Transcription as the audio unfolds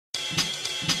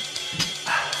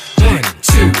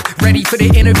ready for the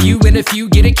interview. And if you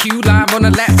get a cue live on a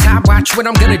laptop, watch what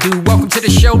I'm gonna do. Welcome to the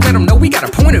show, let them know we got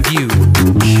a point of view.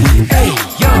 Hey,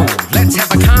 yo, let's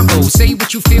have a combo. Say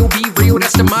what you feel, be real,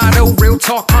 that's the motto. Real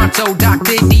talk pronto,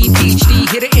 Dr. D, PhD,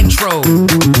 hit an intro.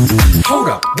 Hold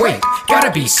up, wait,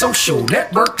 gotta be social.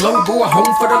 Network global, a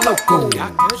home for the local.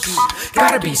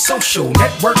 Gotta be social.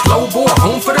 Network global, a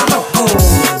home for the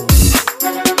local.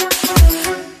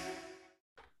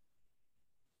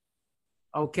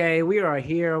 Okay, we are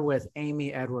here with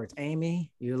Amy Edwards.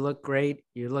 Amy, you look great.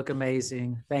 You look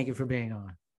amazing. Thank you for being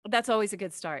on. That's always a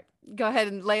good start. Go ahead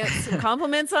and lay out some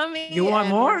compliments on me. You want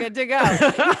more? We're good to go.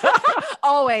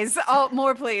 Always. Oh,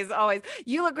 more, please. Always.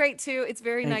 You look great too. It's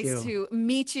very nice to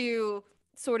meet you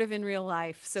sort of in real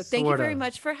life. So thank you very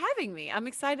much for having me. I'm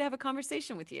excited to have a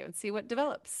conversation with you and see what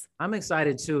develops. I'm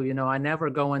excited too. You know, I never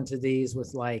go into these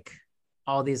with like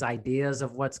all these ideas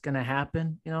of what's going to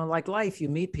happen. You know, like life, you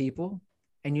meet people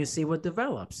and you see what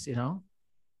develops, you know?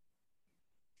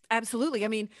 Absolutely. I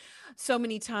mean, so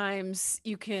many times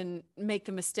you can make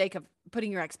the mistake of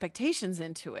putting your expectations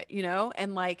into it, you know,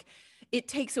 and like it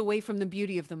takes away from the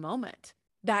beauty of the moment.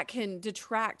 That can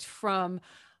detract from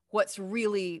what's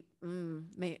really,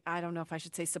 I don't know if I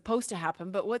should say supposed to happen,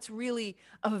 but what's really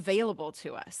available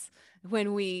to us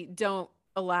when we don't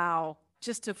allow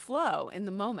just to flow in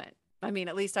the moment. I mean,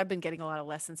 at least I've been getting a lot of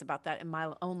lessons about that in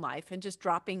my own life and just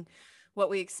dropping what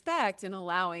we expect and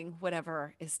allowing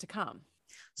whatever is to come.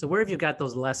 So where have you got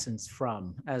those lessons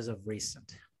from as of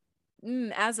recent?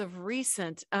 As of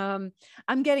recent, I'm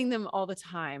getting them all the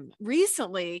time.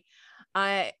 Recently,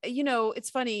 it's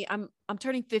funny. I'm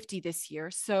turning 50 this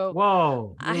year. So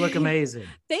whoa, you look amazing.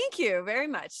 Thank you very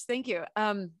much. Thank you.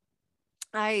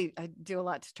 I do a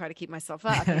lot to try to keep myself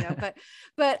up, you know,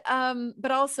 but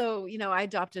also, you know, I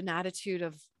adopt an attitude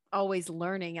of always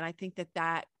learning. And I think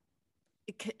that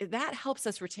helps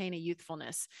us retain a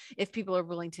youthfulness if people are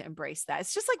willing to embrace that.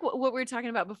 It's just like what we were talking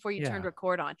about before you turned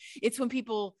record on. It's when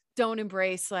people don't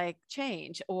embrace like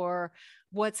change or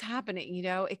what's happening, you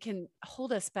know, it can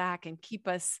hold us back and keep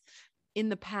us in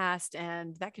the past.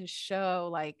 And that can show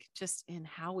like just in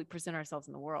how we present ourselves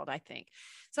in the world, I think.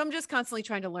 So I'm just constantly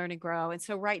trying to learn and grow. And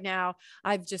so right now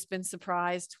I've just been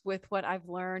surprised with what I've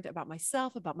learned about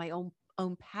myself, about my own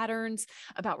patterns,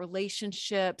 about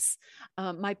relationships.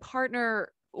 My partner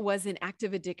was in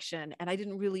active addiction, and I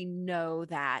didn't really know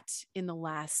that in the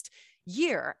last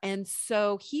year. And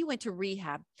so he went to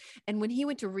rehab. And when he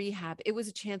went to rehab, it was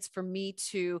a chance for me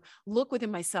to look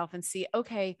within myself and see,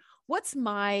 okay, what's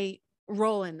my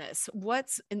role in this?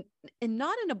 And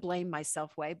not in a blame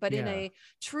myself way, but in a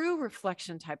true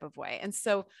reflection type of way. And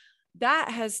so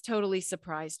that has totally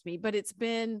surprised me, but it's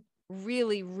been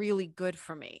really, really good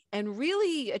for me and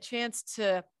really a chance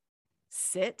to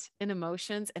sit in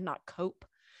emotions and not cope.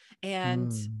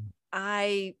 And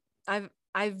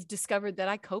I've discovered that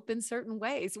I cope in certain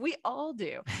ways. We all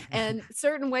do. And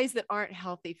certain ways that aren't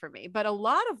healthy for me. But a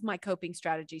lot of my coping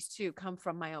strategies too come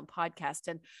from my own podcast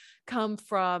and come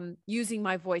from using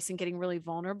my voice and getting really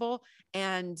vulnerable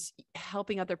and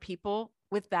helping other people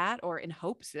with that, or in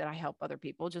hopes that I help other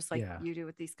people, just like you do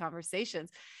with these conversations.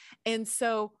 And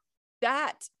so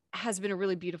that has been a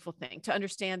really beautiful thing to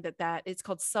understand that it's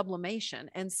called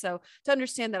sublimation. And so to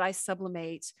understand that I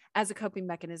sublimate as a coping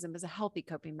mechanism, as a healthy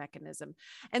coping mechanism.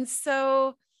 And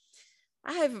so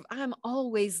I'm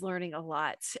always learning a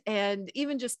lot. And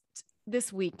even just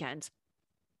this weekend,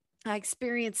 I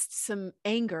experienced some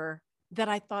anger that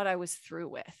I thought I was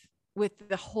through with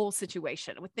the whole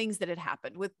situation, with things that had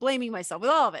happened, with blaming myself,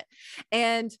 with all of it.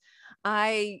 And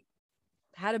I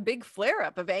had a big flare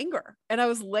up of anger, and I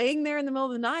was laying there in the middle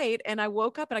of the night, and I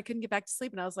woke up and I couldn't get back to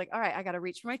sleep. And I was like, all right, I got to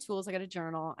reach for my tools. I got to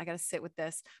journal. I got to sit with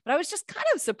this. But I was just kind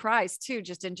of surprised too,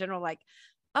 just in general, like,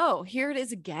 oh, here it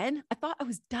is again. I thought I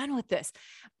was done with this,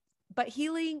 but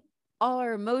healing all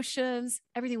our emotions,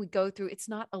 everything we go through, it's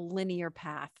not a linear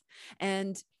path.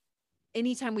 And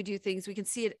anytime we do things, we can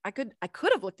see it. I could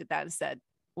have looked at that and said,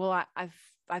 well,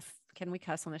 I've, can we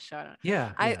cuss on this show?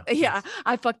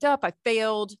 I fucked up. I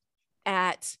failed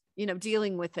at,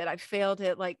 dealing with it. I failed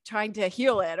at like trying to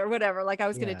heal it or whatever. Like I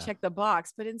was going to check the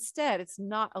box, but instead it's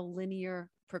not a linear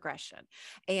progression,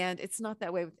 and it's not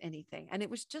that way with anything. And it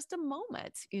was just a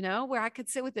moment, where I could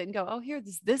sit with it and go, oh,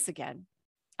 here's this again.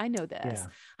 I know this.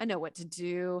 I know what to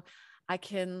do. I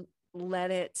can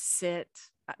let it sit,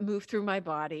 move through my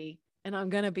body, and I'm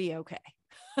going to be okay.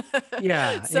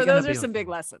 So those are some big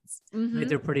lessons. Mm-hmm.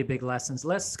 They're pretty big lessons.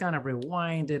 Let's kind of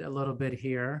rewind it a little bit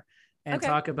here and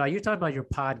talk about your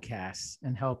podcast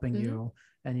and helping you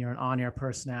and your on-air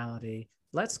personality.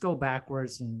 Let's go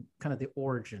backwards and kind of the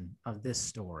origin of this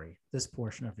story, this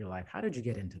portion of your life. How did you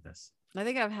get into this? I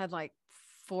think I've had like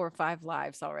 4 or 5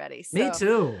 lives already. So. Me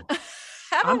too.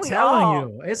 I'm telling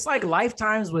you, it's like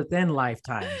lifetimes within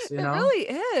lifetimes, you know? It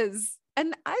really is.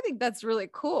 And I think that's really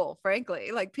cool,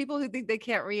 frankly. Like people who think they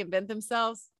can't reinvent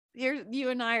themselves, here, you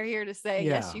and I are here to say,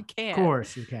 yes, you can. Of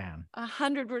course you can.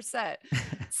 100%.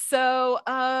 So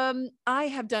I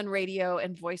have done radio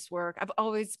and voice work. I've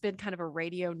always been kind of a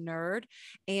radio nerd.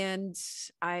 And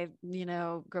I,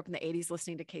 grew up in the 80s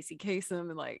listening to Casey Kasem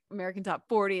and like American Top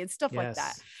 40 and stuff like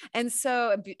that. And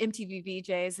so MTV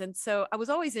VJs. And so I was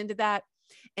always into that.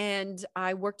 And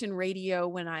I worked in radio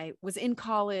when I was in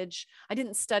college. I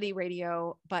didn't study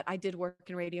radio, but I did work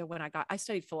in radio when I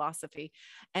studied philosophy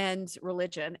and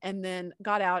religion, and then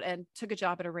got out and took a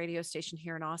job at a radio station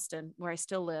here in Austin, where I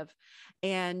still live.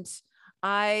 And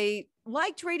I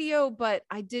liked radio, but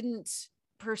I didn't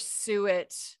pursue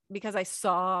it because I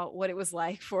saw what it was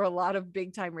like for a lot of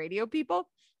big time radio people.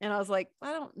 And I was like,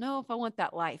 I don't know if I want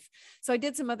that life. So I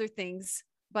did some other things,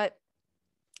 but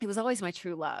it was always my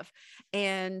true love.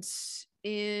 And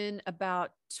in about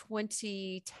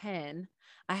 2010,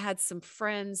 I had some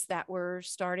friends that were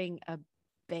starting a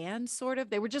band, sort of.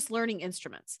 They were just learning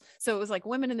instruments. So it was like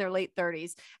women in their late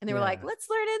 30s, and they were like, let's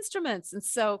learn instruments. And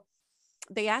so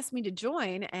they asked me to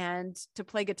join and to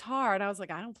play guitar. And I was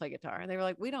like, I don't play guitar. And they were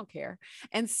like, we don't care.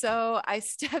 And so I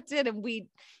stepped in and we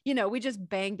just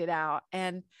banged it out.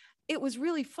 And it was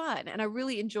really fun. And I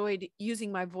really enjoyed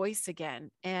using my voice again.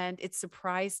 And it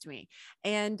surprised me.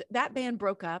 And that band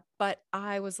broke up, but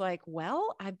I was like,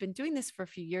 well, I've been doing this for a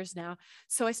few years now.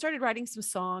 So I started writing some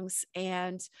songs,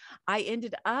 and I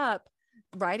ended up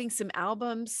writing some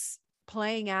albums,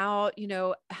 playing out,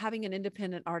 having an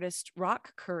independent artist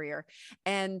rock career,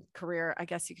 I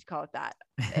guess you could call it that.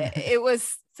 It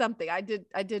was something. I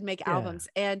did make albums,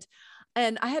 and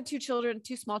I had 2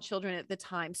 small children at the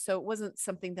time. So it wasn't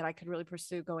something that I could really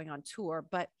pursue going on tour,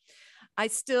 but I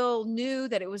still knew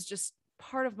that it was just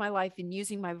part of my life, and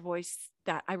using my voice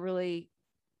that I really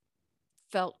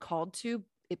felt called to.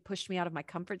 It pushed me out of my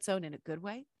comfort zone in a good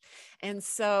way. And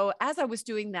so as I was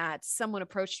doing that, someone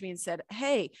approached me and said,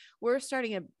 hey, we're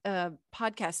starting a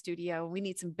podcast studio, and we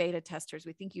need some beta testers.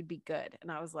 We think you'd be good.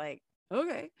 And I was like,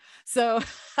 okay. So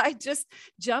I just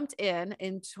jumped in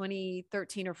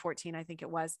 2013 or 14, I think it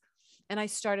was. And I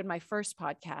started my first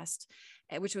podcast,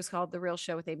 which was called The Real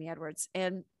Show with Amy Edwards.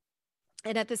 And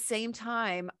at the same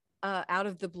time, out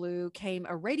of the blue came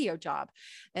a radio job,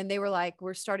 and they were like,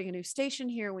 we're starting a new station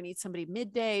here. We need somebody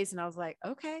middays. And I was like,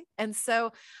 okay. And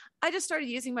so I just started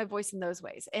using my voice in those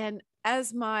ways. And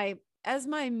as my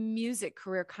music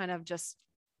career kind of just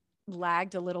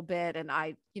lagged a little bit, and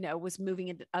I, was moving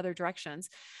into other directions,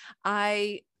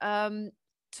 I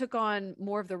took on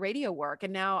more of the radio work.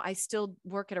 And now I still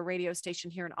work at a radio station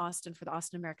here in Austin for the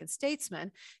Austin American Statesman.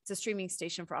 It's a streaming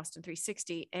station for Austin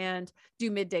 360, and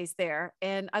do middays there.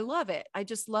 And I love it. I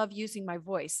just love using my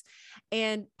voice.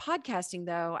 And podcasting,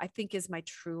 though, I think is my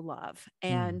true love.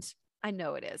 And I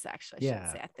know it is, actually. I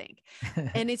shouldn't say I think.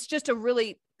 And it's just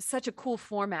such a cool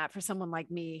format for someone like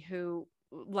me who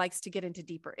likes to get into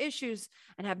deeper issues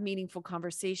and have meaningful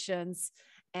conversations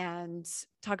and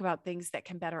talk about things that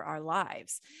can better our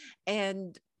lives.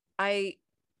 And I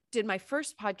did my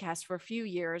first podcast for a few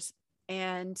years.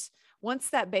 And once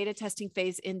that beta testing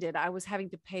phase ended, I was having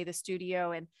to pay the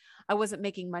studio, and I wasn't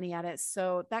making money at it.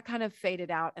 So that kind of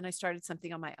faded out, and I started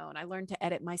something on my own. I learned to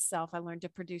edit myself. I learned to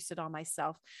produce it all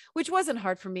myself, which wasn't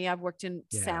hard for me. I've worked in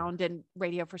sound and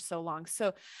radio for so long.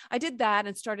 So I did that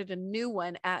and started a new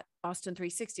one at Austin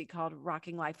 360 called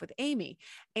Rocking Life with Amy.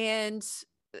 And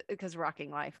because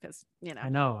rocking life, because I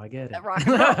know, I get it. Rock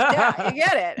and roll. Yeah, you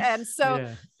get it. And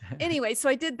so anyway, so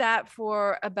I did that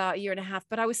for about a year and a half,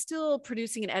 but I was still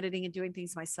producing and editing and doing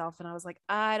things myself. And I was like,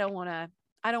 I don't want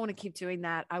to keep doing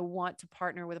that. I want to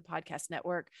partner with a podcast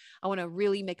network. I want to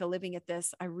really make a living at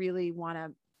this. I really want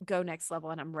to go next level,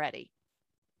 and I'm ready.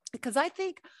 Because I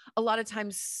think a lot of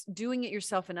times doing it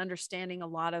yourself and understanding a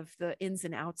lot of the ins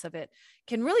and outs of it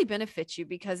can really benefit you.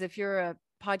 Because if you're a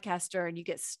podcaster and you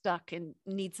get stuck and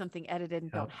need something edited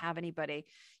and don't have anybody,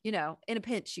 in a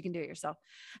pinch, you can do it yourself.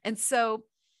 And so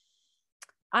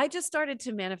I just started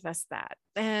to manifest that.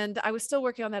 And I was still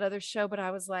working on that other show, but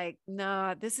I was like,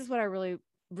 nah, this is what I really,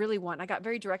 really want. I got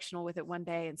very directional with it one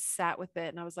day and sat with it.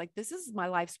 And I was like, this is my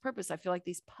life's purpose. I feel like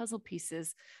these puzzle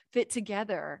pieces fit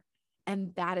together.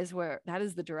 And that is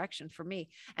the direction for me.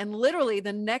 And literally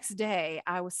the next day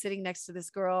I was sitting next to this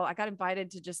girl. I got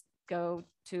invited to just go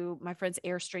to my friend's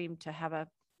Airstream to have a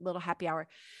little happy hour,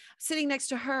 sitting next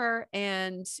to her.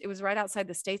 And it was right outside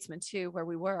the Statesman too, where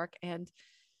we work. And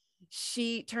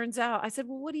she turns out, I said,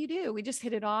 well, what do you do? We just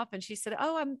hit it off. And she said,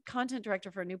 oh, I'm content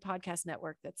director for a new podcast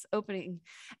network that's opening,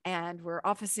 and we're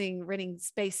renting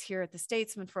space here at the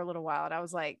Statesman for a little while. And I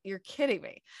was like, you're kidding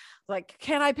me. Like,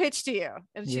 can I pitch to you?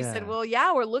 And she said, well,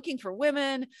 yeah, we're looking for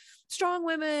women, strong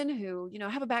women who, you know,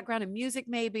 have a background in music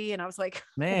maybe. And I was like,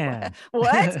 man,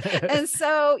 what? And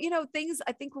so, you know, things,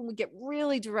 I think when we get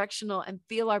really directional and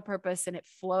feel our purpose and it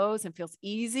flows and feels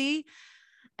easy,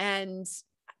 and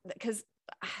because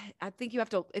I think you have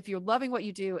to, if you're loving what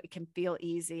you do, it can feel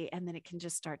easy, and then it can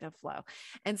just start to flow.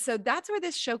 And so that's where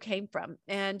this show came from.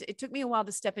 And it took me a while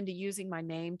to step into using my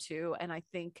name too. And I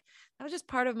think that was just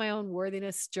part of my own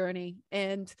worthiness journey.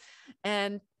 And,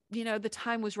 you know, the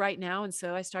time was right now. And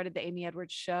so I started the Amy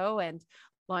Edwards Show and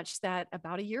launched that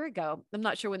about a year ago. I'm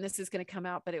not sure when this is going to come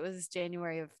out, but it was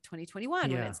January of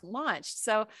 2021 when it's launched.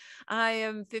 So I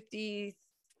am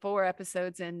 54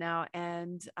 episodes in now,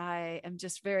 and I am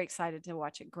just very excited to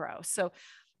watch it grow. So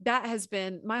that has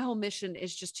been my whole mission,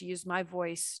 is just to use my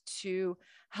voice to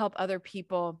help other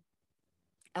people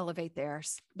elevate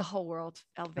theirs, the whole world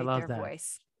elevate their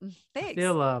voice. Thanks. I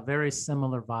feel a very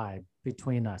similar vibe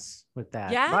between us with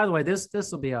that. Yeah. By the way, this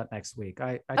will be out next week.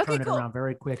 I turn it around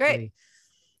very quickly. Great.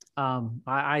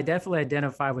 I definitely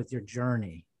identify with your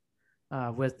journey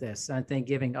with this. I think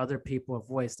giving other people a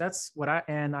voice, that's what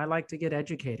I like to get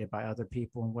educated by other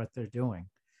people and what they're doing.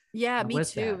 Yeah, me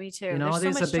too. That. Me too. You know,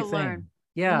 there's so much a big to learn.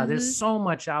 Yeah, there's so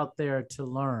much out there to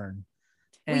learn.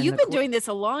 Well, you've been doing this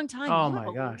a long time. Oh you my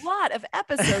have gosh. A lot of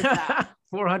episodes now.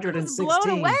 416. Blown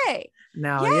away.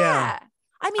 Now, yeah.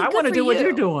 I mean, I want to do what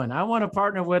you're doing. I want to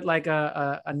partner with like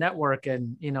a network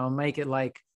and, you know, make it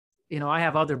like, you know, I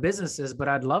have other businesses, but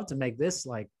I'd love to make this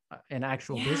like an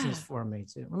actual business for me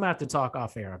too. I'm gonna have to talk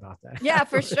off air about that. Yeah,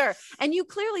 for sure. And you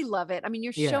clearly love it. I mean,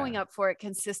 you're showing up for it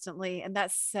consistently, and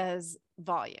that says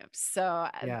volumes. So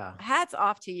hats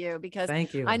off to you, because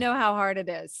thank you. I know how hard it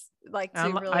is. Like to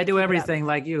really I do everything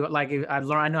like you. I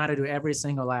know how to do every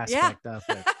single aspect of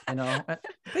it. You know, I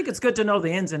think it's good to know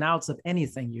the ins and outs of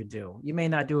anything you do. You may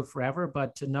not do it forever,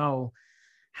 but to know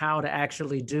how to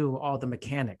actually do all the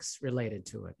mechanics related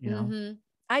to it, you know? Mm-hmm.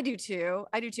 I do too.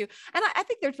 And I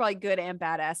think there's probably good and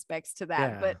bad aspects to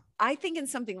that, but I think in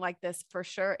something like this, for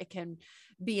sure, it can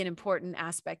be an important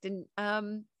aspect. And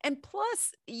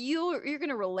plus you're going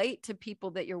to relate to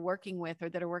people that you're working with or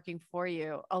that are working for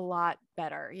you a lot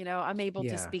better. You know, I'm able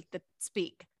to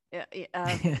speak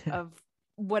of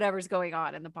whatever's going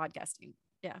on in the podcasting.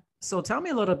 Yeah. So tell me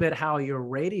a little bit how your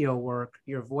radio work,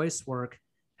 your voice work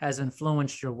has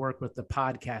influenced your work with the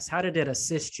podcast. How did it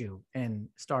assist you in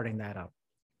starting that up?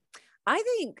 I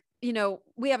think, you know,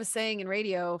 we have a saying in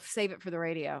radio, save it for the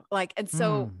radio. Like, and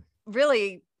so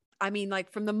really, I mean,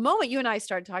 like from the moment you and I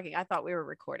started talking, I thought we were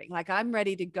recording. Like, I'm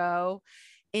ready to go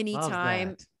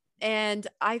anytime. And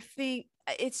I think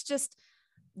it's just,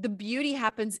 the beauty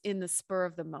happens in the spur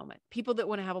of the moment. People that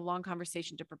want to have a long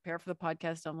conversation to prepare for the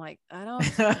podcast, I'm like, I don't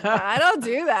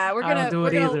do that. I don't do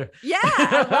it either. Yeah.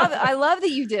 I love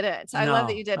that you did it. I love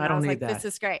that you did it. I was like, this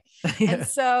is great. And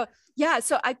so,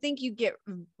 so I think you get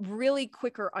really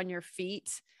quicker on your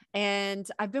feet. And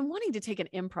I've been wanting to take an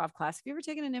improv class. Have you ever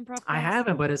taken an improv class? I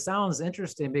haven't, but it sounds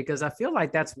interesting because I feel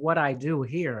like that's what I do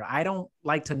here. I don't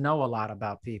like to know a lot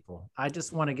about people. I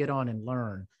just want to get on and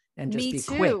learn and just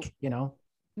be quick, you know?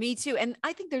 Me too. And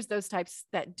I think there's those types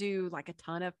that do like a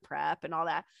ton of prep and all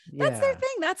that. That's their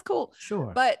thing. That's cool.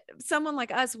 Sure. But someone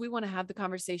like us, we want to have the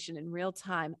conversation in real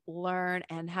time, learn,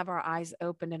 and have our eyes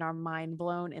open and our mind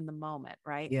blown in the moment.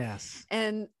 Right. Yes.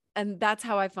 And that's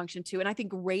how I function too. And I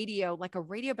think radio, like a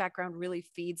radio background, really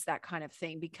feeds that kind of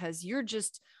thing, because you're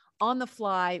just on the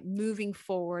fly, moving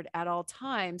forward at all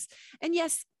times. And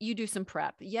yes, you do some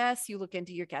prep. Yes, you look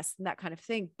into your guests and that kind of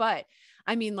thing. But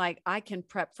I mean, like, I can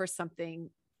prep for something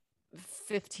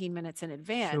 15 minutes in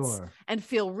advance and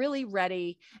feel really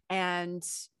ready. And,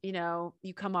 you know,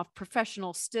 you come off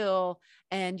professional still,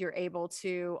 and you're able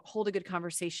to hold a good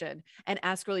conversation and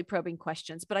ask really probing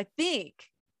questions. But I think,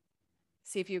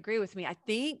 see if you agree with me, I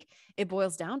think it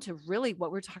boils down to really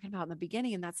what we're talking about in the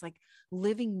beginning. And that's like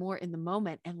living more in the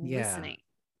moment and listening,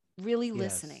 really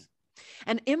listening.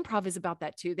 And improv is about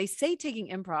that too. They say taking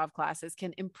improv classes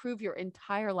can improve your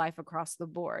entire life across the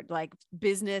board, like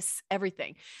business,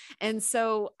 everything. And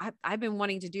so I've been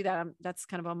wanting to do that. That's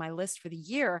kind of on my list for the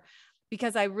year,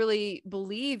 because I really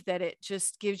believe that it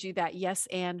just gives you that yes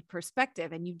and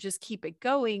perspective, and you just keep it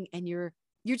going, and you're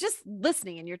just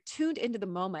listening, and you're tuned into the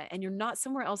moment, and you're not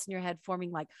somewhere else in your head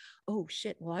forming like, oh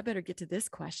shit, well, I better get to this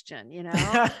question. You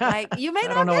know, like you may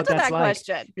not get to that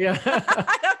question. Yeah.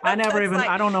 I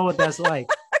don't know what that's like.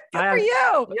 Good for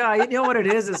you. Yeah. You know what it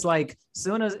is? It's like,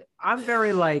 soon as I'm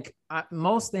very like,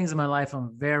 most things in my life,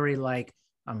 I'm very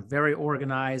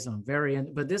organized.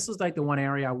 But this was like the one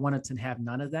area I wanted to have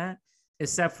none of that,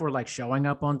 except for like showing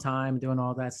up on time, doing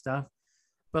all that stuff.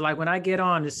 But like when I get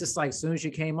on, it's just like, as soon as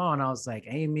you came on, I was like,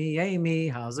 Amy,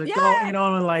 how's it going? You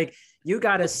know, and like, you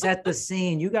got to set the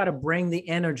scene. You got to bring the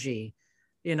energy.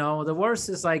 You know, the worst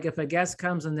is like, if a guest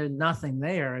comes and there's nothing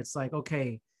there, it's like,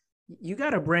 okay, you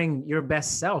got to bring your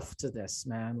best self to this,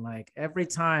 man. Like every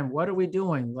time, what are we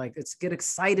doing? Like, let's get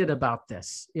excited about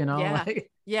this, you know? Yeah.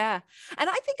 Like, yeah. And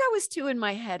I think I was too in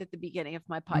my head at the beginning of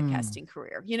my podcasting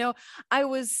career. You know, I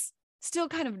was still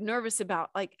kind of nervous about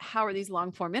like, how are these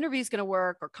long form interviews going to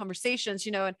work, or conversations,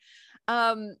 you know?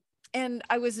 And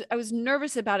I was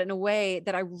nervous about it in a way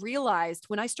that I realized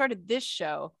when I started this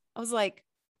show,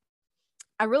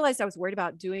 I realized I was worried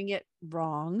about doing it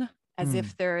wrong, as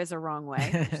if there is a wrong way,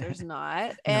 which there's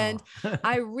not. And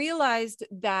I realized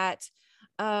that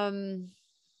I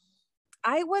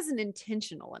wasn't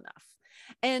intentional enough.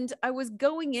 And I was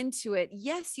going into it.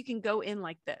 Yes, you can go in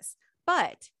like this,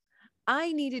 but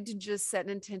I needed to just set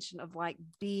an intention of like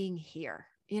being here,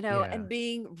 you know, and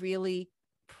being really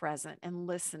present and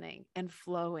listening and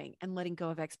flowing and letting go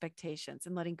of expectations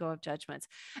and letting go of judgments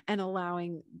and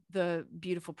allowing the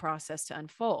beautiful process to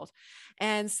unfold.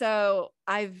 And so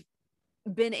I've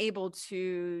been able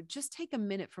to just take a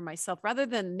minute for myself rather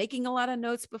than making a lot of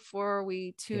notes before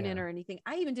we tune in or anything.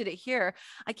 I even did it here.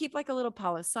 I keep like a little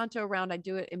Palo Santo around. I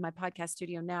do it in my podcast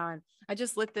studio now. And I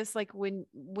just lit this like when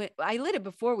I lit it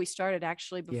before we started,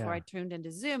 actually, before I tuned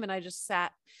into Zoom, and I just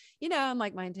sat, you know, and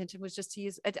like my intention was just to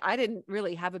use it. I didn't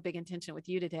really have a big intention with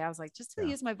you today. I was like, just to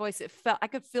use my voice. I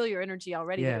could feel your energy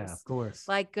already. Yeah, of course.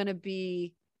 Like going to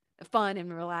be fun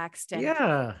and relaxed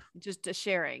and just a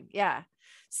sharing. Yeah.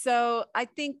 So I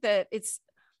think that it's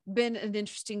been an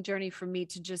interesting journey for me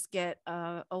to just get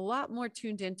a lot more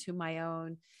tuned into my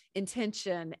own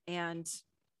intention and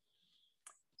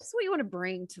just what you want to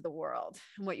bring to the world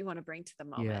and what you want to bring to the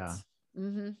moment. Yeah.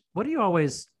 Mm-hmm. What do you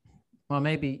always, well,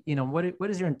 maybe, you know, what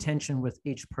is your intention with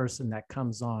each person that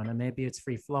comes on? And maybe it's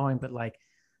free flowing, but like,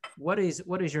 what is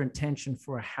your intention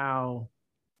for how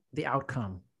the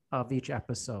outcome of each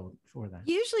episode for that?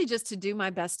 Usually just to do my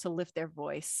best to lift their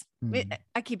voice.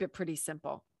 I keep it pretty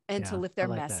simple, and to lift their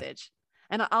message.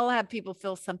 That. And I'll have people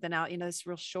fill something out, you know, it's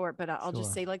real short, but I'll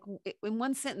just say like in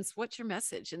one sentence, what's your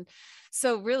message? And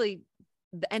so really,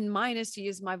 and mine is to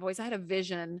use my voice. I had a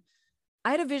vision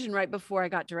right before I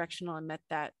got directional and met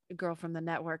that girl from the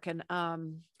network and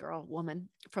woman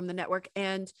from the network.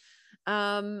 And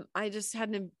I just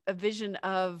had a vision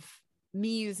of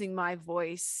me using my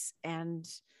voice, and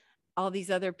all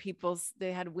these other people's,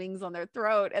 they had wings on their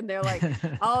throat, and they're like,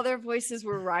 all their voices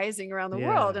were rising around the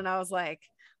world. And I was like,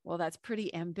 well, that's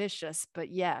pretty ambitious, but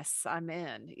yes, I'm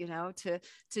in, you know,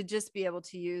 to just be able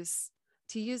to use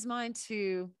mine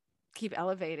to keep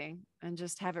elevating and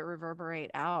just have it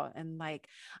reverberate out. And like,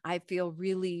 I feel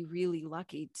really, really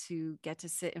lucky to get to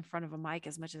sit in front of a mic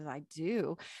as much as I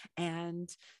do and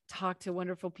talk to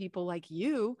wonderful people like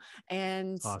you,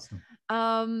 and awesome.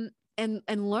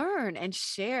 And learn and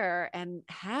share and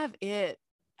have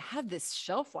this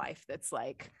shelf life that's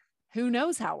like, who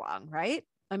knows how long, right?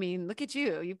 I mean, look at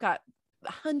you. You've got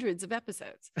hundreds of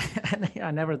episodes. I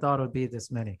never thought it would be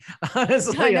this many.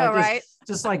 Honestly, I know, right?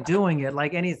 Just like doing it,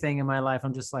 like anything in my life,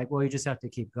 I'm just like, well, you just have to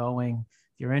keep going.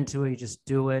 If you're into it, you just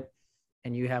do it,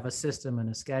 and you have a system and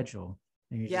a schedule,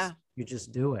 and you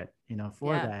just do it, you know,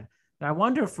 for that. But I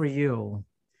wonder for you,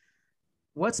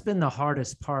 what's been the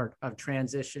hardest part of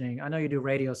transitioning? I know you do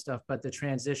radio stuff, but the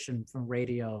transition from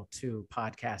radio to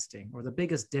podcasting, or the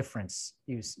biggest difference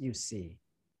you see?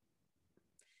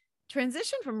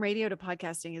 Transition from radio to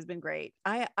podcasting has been great.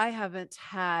 I haven't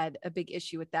had a big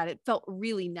issue with that. It felt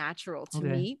really natural to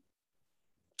me.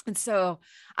 And so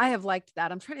I have liked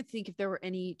that. I'm trying to think if there were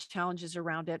any challenges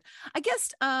around it. I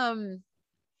guess,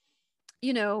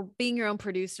 you know, being your own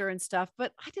producer and stuff,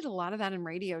 but I did a lot of that in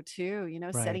radio too, you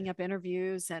know, setting up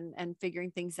interviews and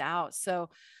figuring things out. So,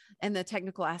 and the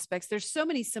technical aspects, there's so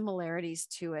many similarities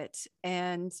to it.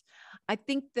 And I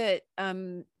think that,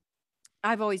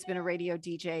 I've always been a radio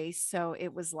DJ. So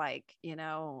it was like, you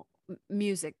know,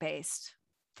 music based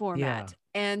format.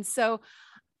 And so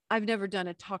I've never done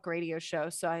a talk radio show.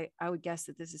 So I would guess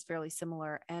that this is fairly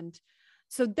similar. And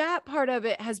so that part of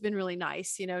it has been really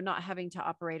nice, you know, not having to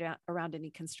operate around any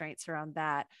constraints around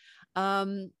that.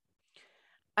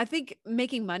 I think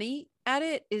making money at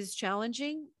it is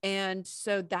challenging. And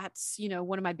so that's, you know,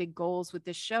 one of my big goals with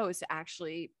this show is to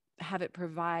actually have it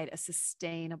provide a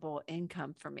sustainable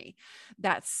income for me.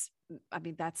 That's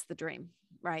the dream.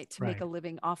 right? To Right. make a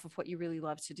living off of what you really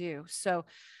love to do. So,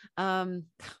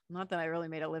 not that I really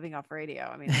made a living off radio.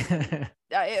 I mean,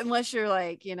 unless you're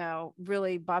like,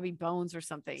 really Bobby Bones or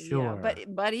something, Sure.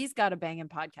 but he's got a banging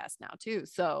podcast now too.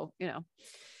 So,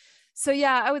 so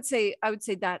yeah, I would say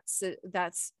that's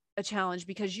a challenge,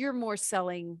 because you're more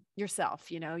selling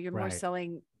yourself, you're more Right.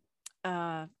 selling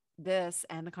this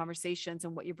and the conversations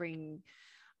and what you're bringing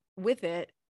with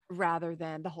it, rather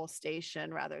than the whole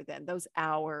station, rather than those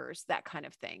hours, that kind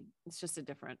of thing. It's just a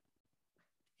different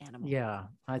animal. Yeah,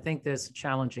 I think that's a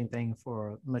challenging thing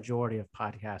for majority of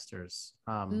podcasters,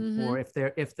 Mhm. or if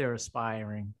they're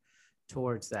aspiring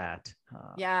towards that.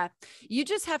 Yeah, you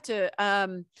just have to.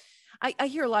 I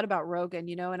hear a lot about Rogan,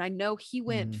 and I know he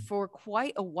went Mhm. for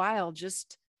quite a while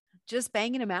just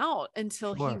banging him out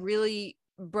until he Sure. really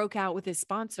broke out with his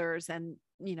sponsors, and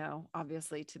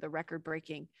obviously to the record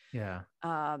breaking Yeah,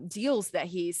 deals that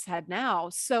he's had now.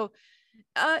 So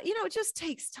it just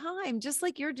takes time, just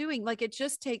like you're doing. Like, it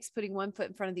just takes putting one foot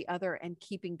in front of the other and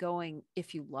keeping going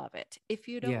if you love it. If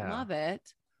you don't Yeah. love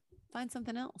it, find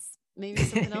something else. Maybe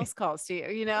something else calls to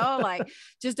you, like,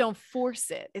 just don't force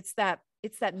it. It's that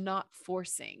not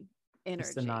forcing energy.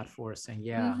 it's the not forcing.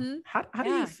 Yeah. Mhm. How do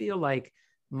Yeah. you feel like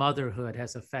motherhood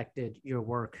has affected your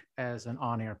work as an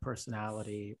on-air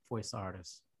personality voice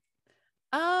artist?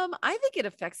 I think it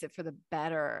affects it for the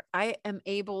better. I am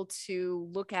able to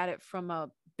look at it from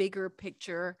a bigger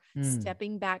picture, Mm.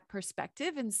 stepping back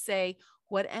perspective, and say,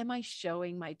 what am I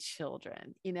showing my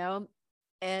children?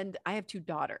 And I have 2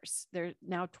 daughters. They're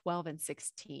now 12 and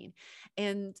 16.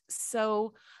 And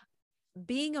so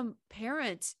being a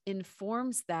parent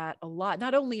informs that a lot.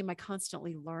 Not only am I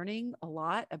constantly learning a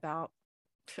lot about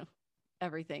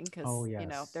everything, because, Oh,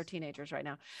 yes. they're teenagers right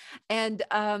now. And,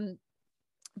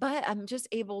 but I'm just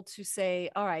able to say,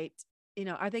 all right,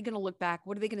 are they going to look back?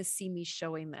 What are they going to see me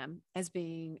showing them as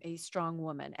being a strong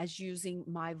woman, as using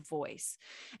my voice?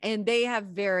 And they have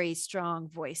very strong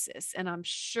voices. And I'm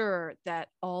sure that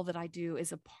all that I do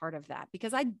is a part of that,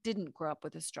 because I didn't grow up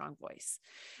with a strong voice.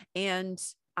 And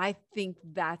I think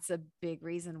that's a big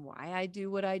reason why I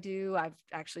do what I do. I've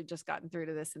actually just gotten through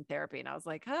to this in therapy, and I was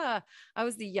like, I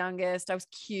was the youngest, I was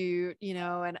cute,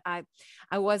 and I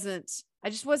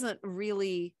just wasn't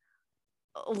really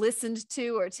listened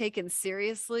to or taken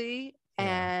seriously,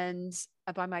 Yeah. and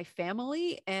by my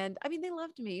family. And I mean, they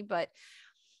loved me, but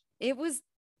it was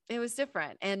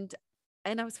different. And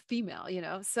I was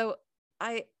female, so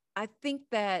I think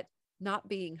that not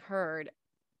being heard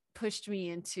pushed me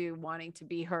into wanting to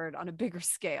be heard on a bigger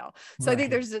scale. So I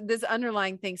think Right. there's this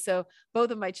underlying thing. So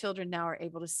both of my children now are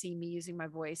able to see me using my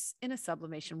voice in a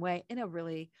sublimation way, in a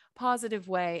really positive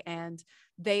way. And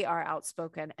they are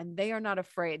outspoken, and they are not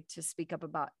afraid to speak up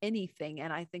about anything.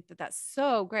 And I think that that's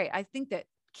so great. I think that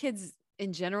kids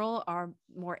in general are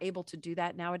more able to do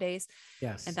that nowadays.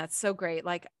 Yes. And that's so great.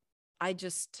 Like, I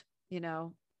just,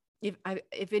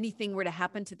 if anything were to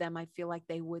happen to them, I feel like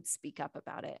they would speak up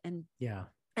about it. And Yeah.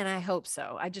 And I hope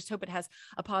so. I just hope it has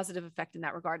a positive effect in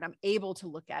that regard. And I'm able to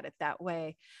look at it that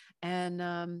way. And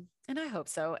I hope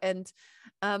so. And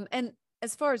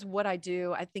as far as what I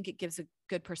do, I think it gives a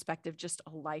good perspective, just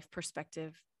a life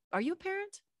perspective. Are you a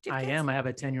parent? Do you have I kids? am. I have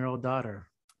a 10-year-old daughter.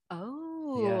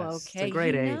 Oh, Yes. It's okay. a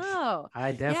great You age. know.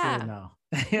 I definitely Yeah. know.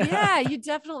 Yeah, you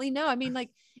definitely know. I mean, like,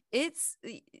 it's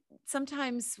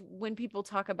sometimes when people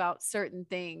talk about certain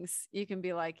things, you can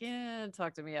be like, yeah,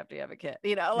 talk to me after you have a kid,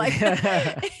 like,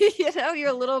 you're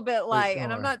a little bit like,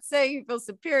 and I'm sure. not saying you feel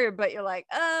superior, but you're like,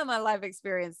 my life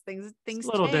experience, things It's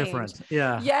a little change. different.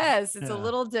 Yeah. Yes, it's a Yeah.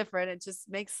 little different. It just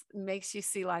makes you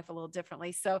see life a little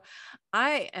differently. So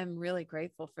I am really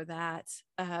grateful for that.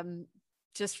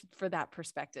 Just for that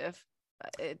perspective.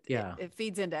 It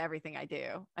feeds into everything I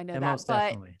do. I know Yeah, that, most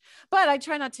definitely. but I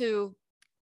try not to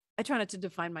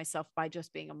define myself by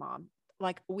just being a mom.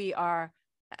 Like, we are,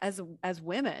 as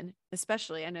women,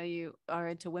 especially, I know you are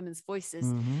into women's voices,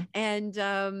 Mhm.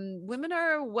 and women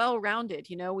are well-rounded.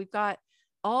 We've got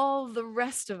all the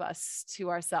rest of us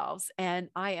to ourselves. And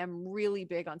I am really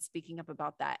big on speaking up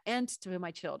about that, and to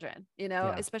my children,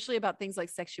 Yeah. especially about things like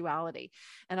sexuality.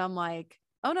 And I'm like,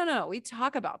 oh, no, we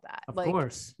talk about that. Of Like,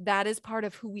 course. that is part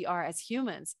of who we are as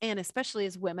humans. And especially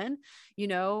as women,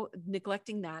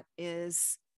 neglecting that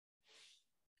is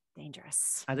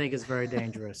dangerous. I think it's very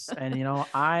dangerous. And,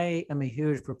 I am a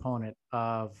huge proponent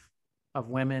of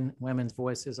women's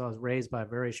voices. I was raised by a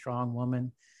very strong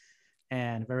woman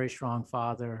and very strong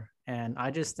father. And I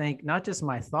just think, not just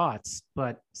my thoughts,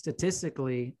 but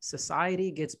statistically, society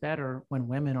gets better when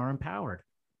women are empowered.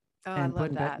 Oh, And I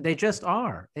love that. they just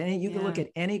are. And you can look Yeah.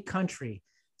 at any country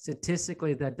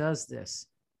statistically that does this,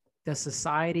 the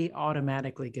society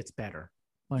automatically gets better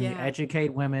When we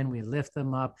educate women, we lift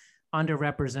them up,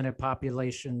 underrepresented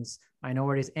populations,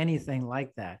 minorities, anything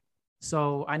like that.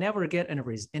 So I never get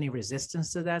any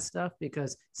resistance to that stuff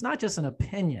because it's not just an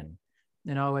opinion.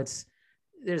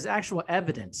 There's actual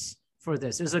evidence for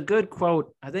this. There's a good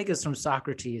quote, I think it's from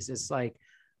Socrates. It's like,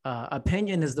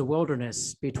 opinion is the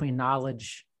wilderness between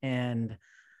knowledge and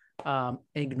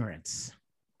ignorance.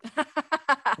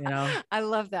 I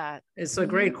love that. It's a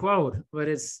great quote, but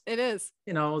it is,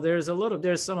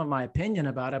 there's some of my opinion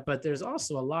about it, but there's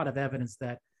also a lot of evidence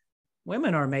that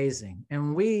women are amazing. And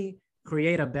when we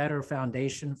create a better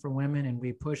foundation for women and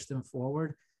we push them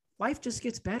forward, life just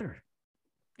gets better.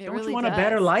 Don't really you want a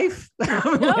better life?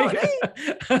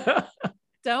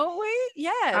 Don't we?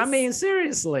 Yes. I mean,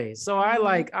 seriously. So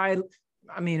I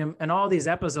mean, in all these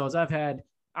episodes I've had,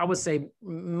 I would say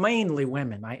mainly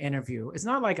women I interview. It's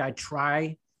not like I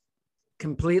try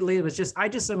completely. It was just, I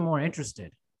just am more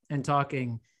interested in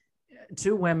talking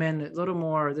to women, a little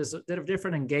more, there's a bit of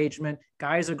different engagement.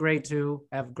 Guys are great too.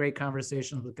 I have great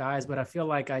conversations with guys, but I feel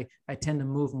like I tend to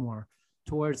move more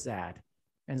towards that.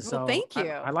 And so thank you.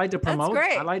 I like to promote,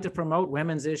 I like to promote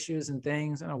women's issues and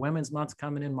things. Women's Month's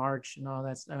coming in March and all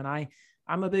that stuff. And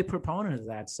I'm a big proponent of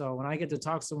that. So when I get to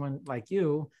talk to someone like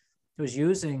you, who's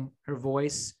using her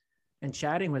voice and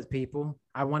chatting with people,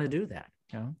 I want to do that.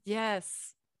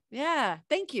 Yes. Yeah.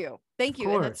 Thank you. Thank you.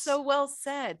 And that's so well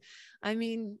said. I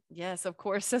mean, yes, of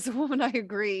course, as a woman, I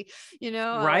agree,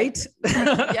 right.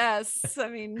 Yes. I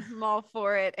mean, I'm all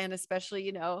for it. And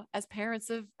especially, as parents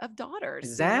of daughters.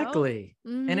 Exactly.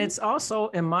 And it's also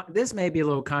this may be a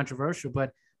little controversial,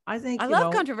 but I think I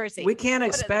love controversy. We can't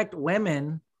expect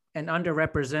women and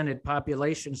underrepresented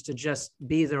populations to just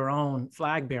be their own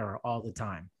flag bearer all the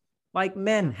time. Like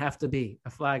men have to be a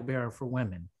flag bearer for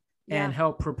women and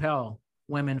help propel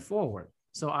women forward.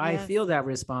 So I feel that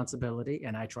responsibility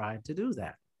and I try to do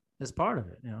that as part of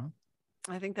it,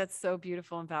 I think that's so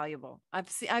beautiful and valuable. I've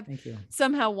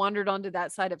somehow wandered onto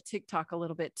that side of TikTok a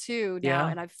little bit too now,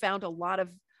 and I've found a lot of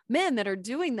men that are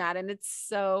doing that, and it's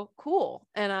so cool.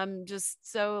 And I'm just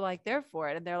so there for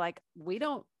it. And they're like, we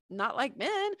don't, not like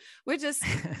men. We're just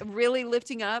really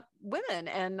lifting up women.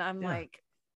 And I'm like,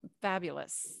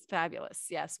 fabulous.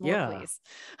 Yes. More, please.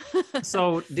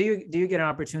 So do you get an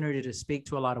opportunity to speak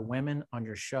to a lot of women on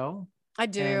your show? I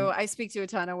do. I speak to a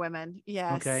ton of women.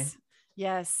 Yes. Okay.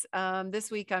 Yes. This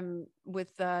week I'm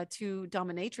with two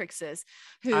dominatrixes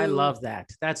who I love that.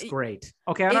 That's great.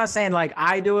 Okay. I'm not saying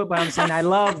I do it, but I'm saying I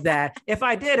love that. If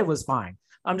I did, it was fine.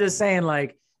 I'm just saying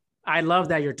I love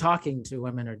that you're talking to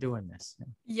women who are doing this.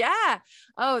 Yeah.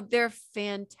 Oh, they're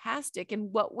fantastic.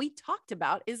 And what we talked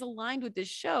about is aligned with this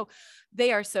show.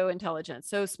 They are so intelligent,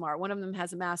 so smart. One of them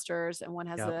has a master's and one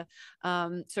has a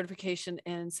certification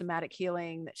in somatic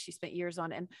healing that she spent years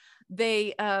on. And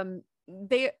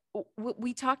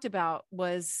we talked about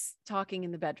was talking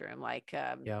in the bedroom.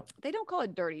 They don't call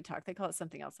it dirty talk. They call it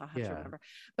something else. I'll have to remember.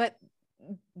 But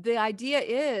the idea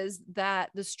is that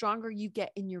the stronger you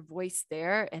get in your voice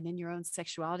there and in your own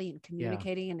sexuality and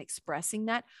communicating and expressing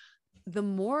that, the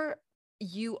more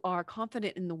you are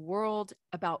confident in the world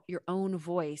about your own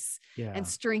voice and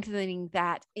strengthening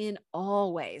that in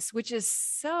all ways, which is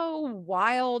so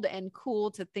wild and cool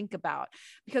to think about,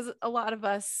 because a lot of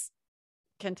us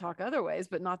can talk other ways,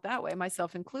 but not that way,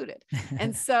 myself included.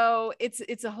 And so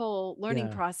it's a whole learning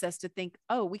process to think,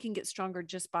 oh, we can get stronger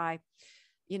just by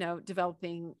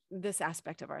developing this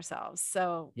aspect of ourselves.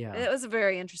 So it was a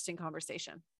very interesting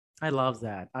conversation. I love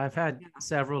that. I've had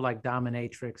several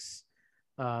dominatrix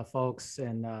folks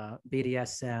and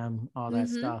BDSM, all that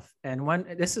stuff. And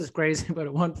this is crazy, but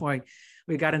at one point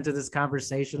we got into this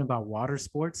conversation about water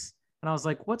sports. And I was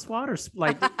like, what's water?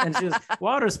 And she was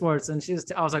water sports. And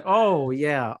I was like, oh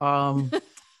yeah.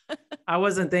 I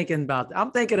wasn't thinking about,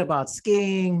 I'm thinking about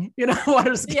skiing,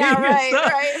 water skiing. Yeah, right.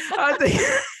 I think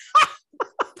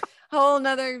whole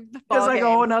nother it's a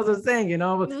whole nother thing,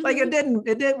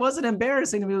 it wasn't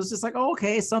embarrassing to me. It was just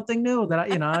okay, something new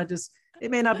that it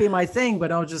may not be my thing,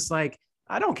 but I was just I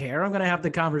don't care. I'm going to have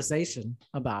the conversation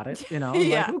about it,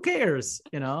 who cares?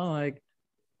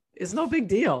 It's no big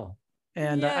deal.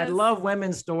 And I love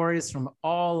women's stories from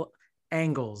all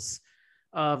angles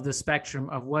of the spectrum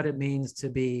of what it means to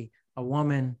be a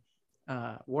woman,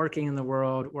 working in the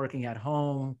world, working at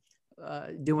home,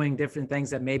 doing different things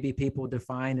that maybe people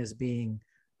define as being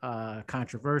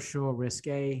controversial,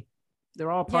 risque.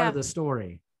 They're all part of the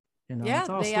story. It's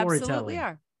all they absolutely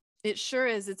are. It sure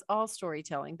is. It's all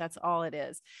storytelling. That's all it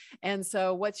is. And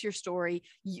so what's your story?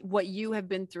 What you have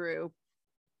been through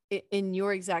in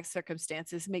your exact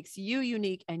circumstances makes you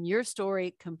unique and your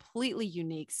story completely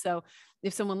unique. So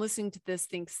if someone listening to this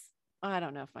thinks I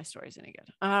don't know if my story's any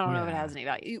good. I don't know if it has any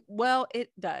value. Well, it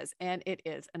does. And it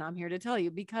is. And I'm here to tell you,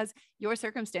 because your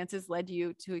circumstances led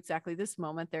you to exactly this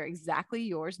moment. They're exactly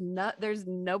yours. There's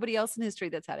nobody else in history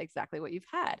that's had exactly what you've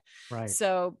had. Right.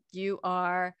 So you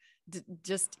are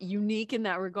just unique in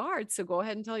that regard. So go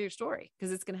ahead and tell your story,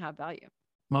 because it's going to have value.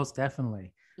 Most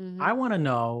definitely. I want to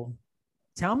know,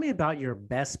 tell me about your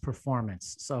best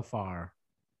performance so far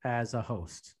as a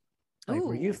host, like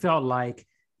where you felt like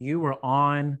you were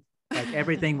on, like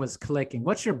everything was clicking.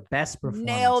 What's your best performance?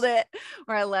 Nailed it.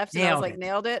 Where I left it, I was like,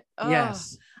 nailed it. Oh,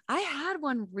 yes. I had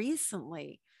one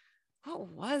recently. What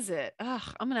was it? I'm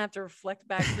going to have to reflect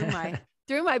back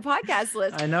through my podcast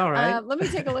list. I know, right? Let me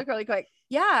take a look really quick.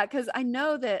 Yeah. Cause I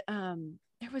know that,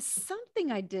 there was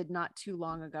something I did not too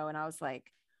long ago. And I was like,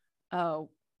 oh,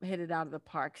 hit it out of the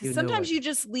park. Cause sometimes you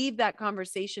just leave that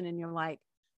conversation and you're like,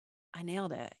 I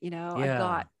nailed it. You know,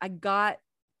 I got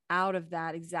out of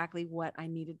that exactly what I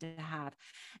needed to have.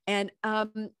 And,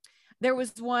 there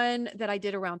was one that I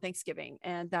did around Thanksgiving,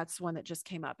 and that's one that just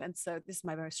came up. And so this is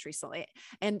my most recently,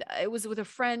 and it was with a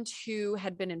friend who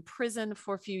had been in prison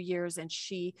for a few years. And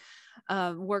she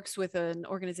works with an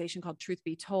organization called Truth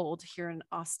Be Told here in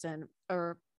Austin,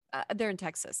 or they're in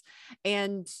Texas,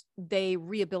 and they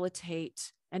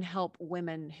rehabilitate and help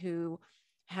women who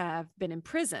have been in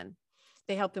prison.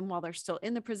 They help them while they're still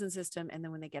in the prison system, and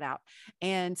then when they get out.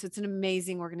 And so it's an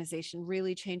amazing organization,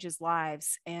 really changes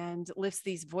lives and lifts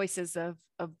these voices of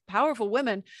powerful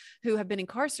women who have been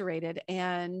incarcerated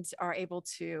and are able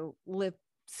to live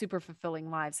super fulfilling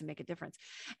lives and make a difference.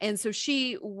 And so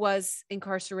she was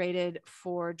incarcerated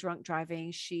for drunk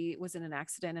driving. She was in an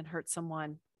accident and hurt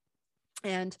someone.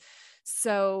 And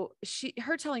so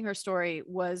her telling her story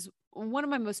was one of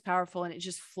my most powerful, and it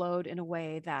just flowed in a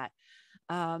way that,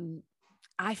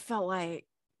 I felt like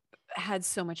had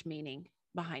so much meaning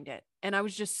behind it. And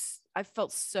I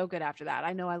felt so good after that.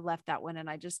 I know I left that one and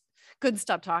I just couldn't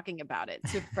stop talking about it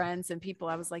to friends and people.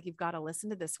 I was like, you've got to listen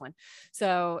to this one.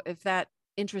 So if that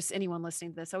interests anyone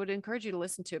listening to this, I would encourage you to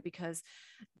listen to it, because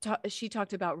she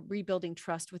talked about rebuilding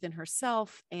trust within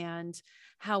herself and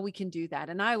how we can do that.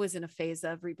 And I was in a phase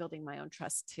of rebuilding my own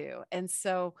trust too. And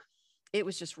so it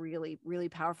was just really, really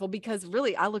powerful, because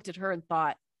really I looked at her and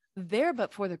thought, there,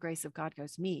 but for the grace of God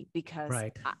goes me, because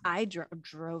I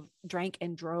drank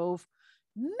and drove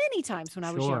many times when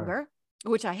I was younger,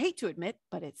 which I hate to admit,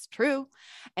 but it's true.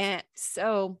 And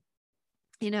so,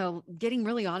 you know, getting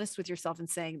really honest with yourself and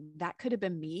saying that could have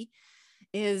been me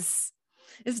is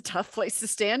a tough place to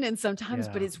stand in sometimes,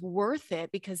 but it's worth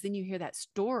it, because then you hear that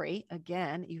story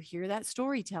again, you hear that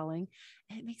storytelling,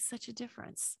 and it makes such a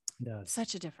difference. It does.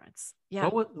 Such a difference. Yeah.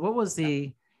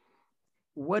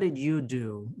 What did you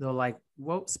do though? Like,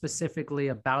 what specifically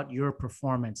about your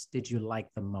performance did you like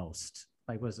the most?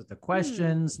 Like, was it the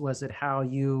questions? Was it how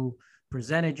you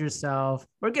presented yourself?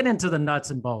 We're getting into the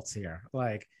nuts and bolts here.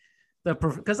 Like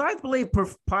because I believe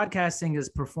podcasting is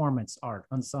performance art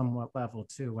on somewhat level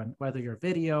too. And whether you're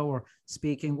video or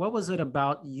speaking, what was it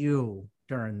about you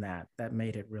during that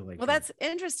made it really good? That's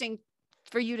interesting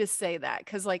for you to say that,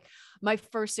 because like my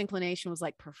first inclination was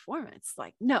like performance,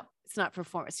 like no, it's not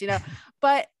performance, you know.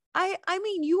 But I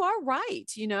mean, you are right,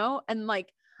 you know. And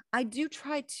like I do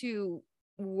try to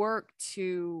work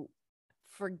to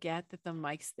forget that the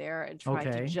mic's there and try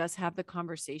to just have the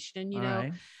conversation, you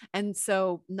know. And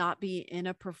so not be in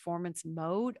a performance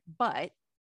mode, but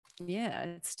yeah,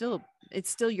 it's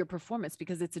still your performance,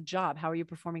 because it's a job. How are you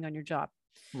performing on your job?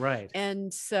 Right.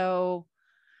 And so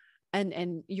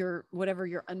and your whatever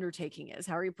your undertaking is,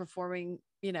 how are you performing,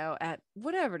 you know, at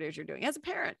whatever it is you're doing as a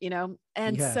parent, you know.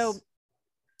 And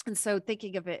so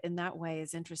thinking of it in that way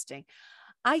is interesting.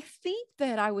 I think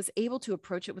that I was able to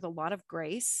approach it with a lot of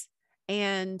grace.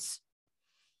 And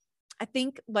I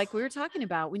think, like we were talking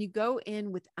about, when you go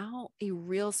in without a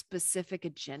real specific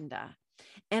agenda,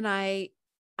 and I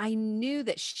knew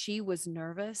that she was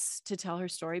nervous to tell her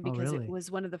story, because it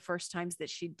was one of the first times that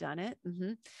she'd done it.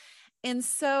 Mm-hmm. And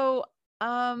so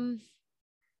I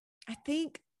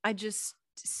think I just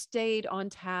stayed on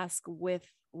task with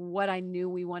what I knew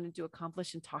we wanted to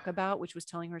accomplish and talk about, which was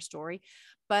telling her story.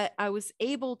 But I was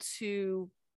able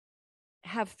to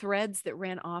have threads that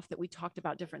ran off, that we talked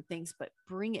about different things, but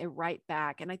bring it right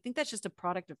back. And I think that's just a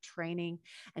product of training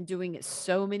and doing it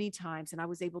so many times. And I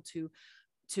was able to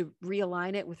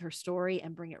realign it with her story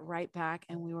and bring it right back.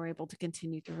 And we were able to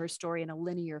continue through her story in a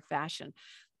linear fashion.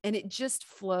 And it just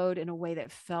flowed in a way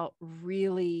that felt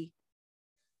really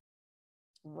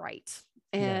right.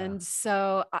 And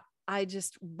so I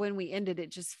just, when we ended,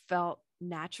 it just felt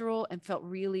natural and felt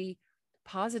really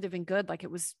positive and good. Like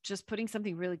it was just putting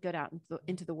something really good out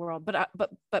into the world.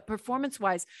 But performance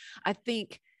wise, I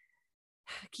think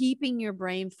keeping your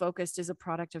brain focused is a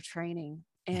product of training.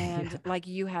 And like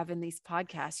you have in these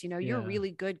podcasts, you're a really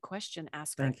good question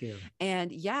asker. Thank you.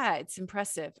 And it's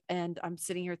impressive. And I'm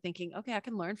sitting here thinking, okay, I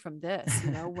can learn from this,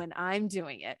 when I'm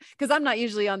doing it, because I'm not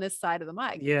usually on this side of the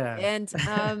mic. Yeah. And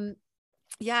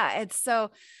it's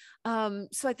so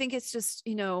I think it's just,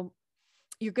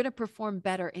 you're going to perform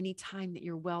better anytime that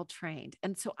you're well trained.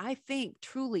 And so I think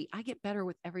truly I get better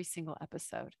with every single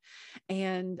episode,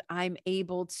 and I'm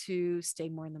able to stay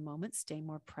more in the moment, stay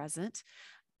more present,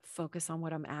 focus on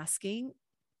what I'm asking,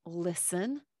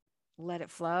 listen, let it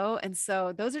flow. And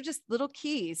so those are just little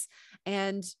keys.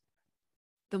 And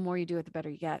the more you do it, the better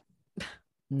you get.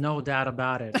 No doubt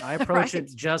about it. I approach it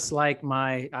just like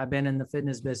I've been in the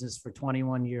fitness business for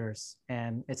 21 years,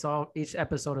 and each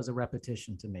episode is a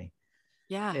repetition to me.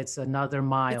 Yeah. It's another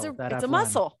mile it's a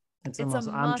muscle. It's a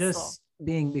muscle. I'm just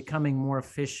becoming more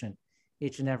efficient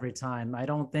each and every time. I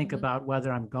don't think about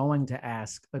whether I'm going to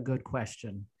ask a good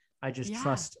question. I just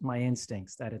trust my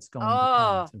instincts that it's going to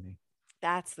come to me.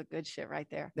 That's the good shit right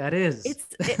there. That is.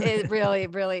 It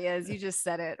really is. You just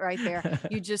said it right there.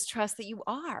 You just trust that you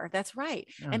are. That's right.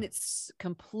 Yeah. And it's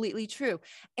completely true.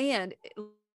 And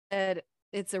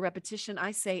it's a repetition.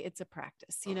 I say it's a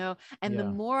practice, and the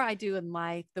more I do in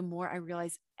life, the more I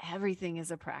realize everything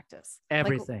is a practice.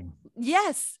 Everything.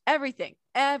 Yes. Everything,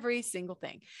 every single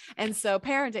thing. And so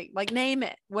parenting, like name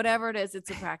it, whatever it is, it's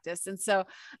a practice. And so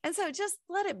just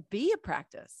let it be a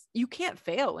practice. You can't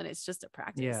fail when it's just a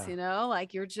practice,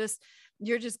 like you're just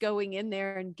going in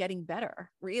there and getting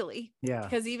better, really. Yeah.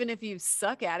 Because even if you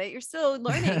suck at it, you're still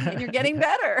learning and you're getting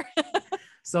better.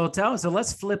 So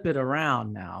let's flip it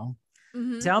around now.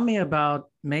 Mm-hmm. Tell me about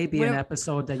maybe an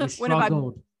episode that you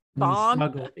struggled.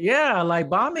 Yeah, like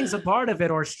bombing's a part of it,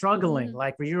 or struggling,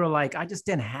 like where you were like, I just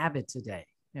didn't have it today.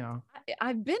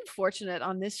 I've been fortunate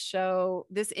on this show,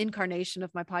 this incarnation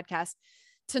of my podcast,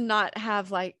 to not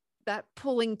have like that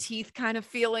pulling teeth kind of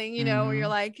feeling, where you're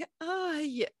like,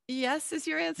 yes is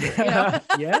your answer.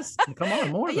 Yes, come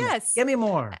on, more. Yes, give me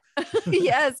more.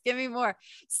 Yes, give me more.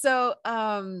 So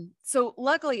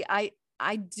luckily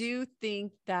I do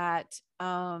think that,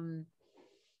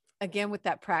 again, with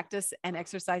that practice and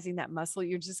exercising that muscle,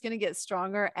 you're just going to get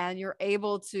stronger, and you're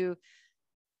able to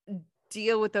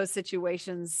deal with those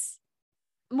situations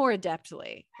more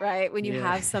adeptly, right? When you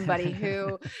have somebody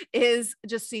who is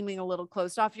just seeming a little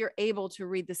closed off, you're able to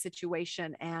read the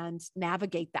situation and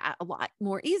navigate that a lot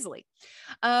more easily.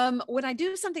 When I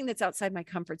do something that's outside my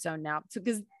comfort zone now,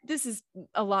 because this is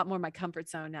a lot more my comfort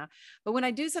zone now, but when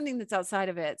I do something that's outside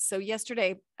of it. So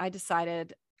yesterday I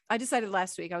decided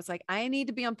last week, I was like, I need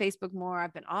to be on Facebook more.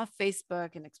 I've been off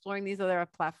Facebook and exploring these other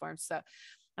platforms. So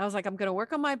I was like, I'm going to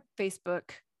work on my Facebook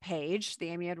page, the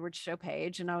Amy Edwards Show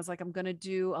page. And I was like, I'm going to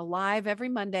do a live every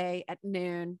Monday at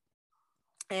noon.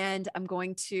 And I'm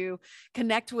going to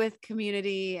connect with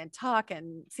community and talk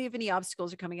and see if any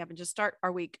obstacles are coming up and just start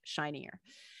our week shinier.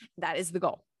 That is the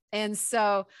goal. And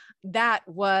so that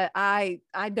I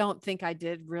don't think I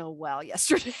did real well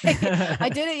yesterday. I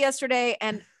did it yesterday,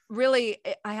 and really,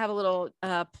 I have a little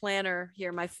planner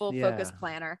here, my full focus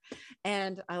planner,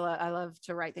 and I love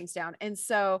to write things down. And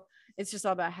so it's just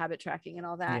all about habit tracking and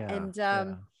all that.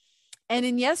 And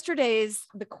in yesterday's,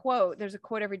 there's a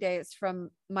quote every day. It's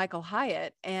from Michael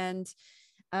Hyatt, and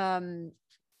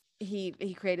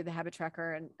he created the habit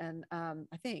tracker, and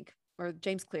I think, or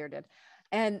James Clear did.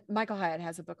 And Michael Hyatt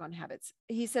has a book on habits.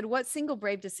 He said, what single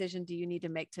brave decision do you need to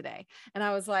make today? And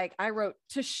I was like, I wrote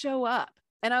to show up.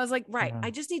 And I was like, right,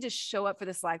 I just need to show up for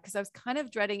this live, because I was kind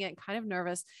of dreading it, kind of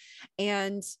nervous.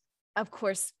 And of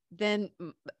course, then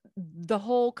the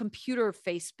whole computer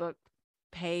Facebook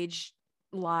page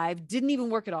live didn't even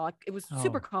work at all. It was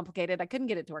super complicated. I couldn't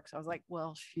get it to work. So I was like,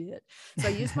 well, shit. So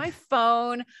I used my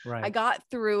phone. I got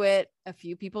through it. A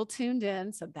few people tuned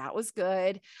in, so that was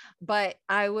good. But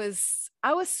I was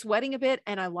sweating a bit,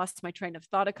 and I lost my train of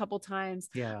thought a couple times.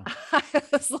 Yeah. I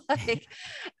was like,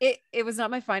 it was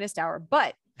not my finest hour,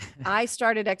 but I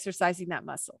started exercising that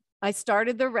muscle. I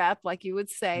started the rep, like you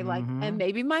would say, like, and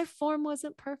maybe my form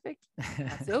wasn't perfect.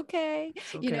 That's okay.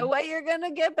 You know what? You're going to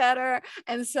get better.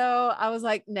 And so I was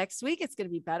like, next week, it's going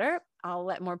to be better. I'll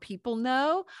let more people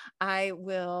know. I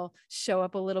will show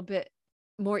up a little bit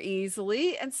more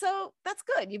easily. And so that's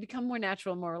good. You become more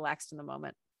natural, more relaxed in the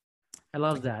moment. I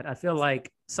love that. I feel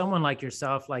like someone like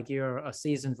yourself, like you're a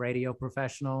seasoned radio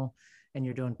professional and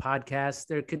you're doing podcasts,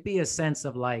 there could be a sense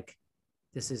of like,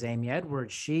 this is Amy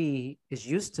Edwards. She is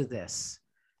used to this.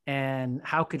 And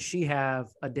how could she have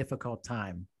a difficult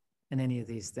time in any of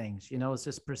these things? It's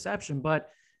just perception. But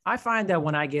I find that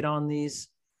when I get on these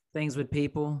things with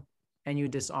people and you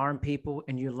disarm people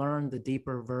and you learn the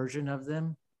deeper version of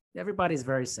them, everybody's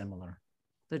very similar.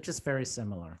 They're just very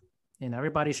similar.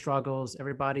 Everybody struggles.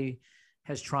 Everybody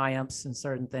has triumphs in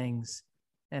certain things,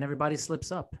 and everybody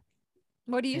slips up.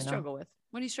 What do you struggle with?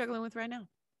 What are you struggling with right now?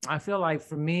 I feel like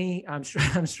for me, I'm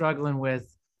struggling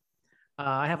with,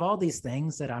 I have all these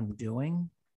things that I'm doing,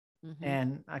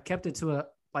 and I kept it to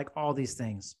all these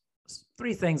things,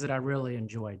 3 things that I really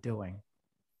enjoy doing.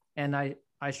 And I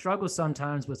struggle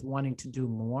sometimes with wanting to do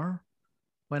more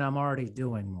when I'm already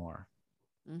doing more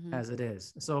as it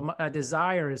is. So my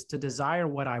desire is to desire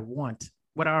what I want,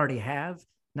 what I already have,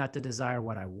 not to desire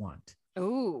what I want.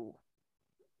 Oh,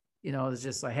 it's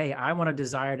just like, hey, I want to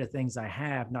desire the things I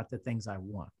have, not the things I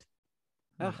want.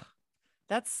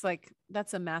 That's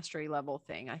a mastery level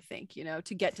thing, I think,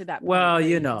 to get to that point. Well,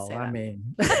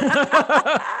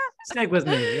 stick with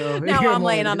me. Now I'm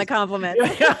laying on the compliment.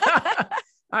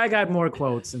 I got more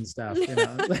quotes and stuff.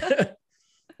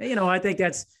 I think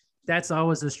that's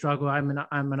always a struggle. I'm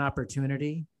an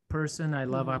opportunity person. I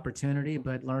love opportunity,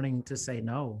 but learning to say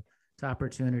no to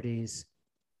opportunities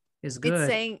is good. It's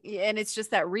saying, and it's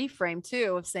just that reframe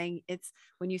too of saying, it's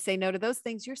when you say no to those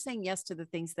things, you're saying yes to the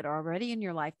things that are already in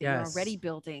your life that you're already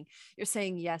building. You're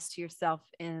saying yes to yourself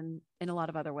in a lot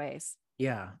of other ways.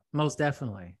 Yeah, most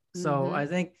definitely. So I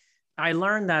think I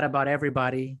learned that about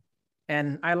everybody,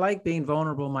 and I like being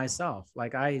vulnerable myself.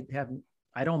 Like I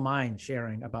don't mind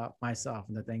sharing about myself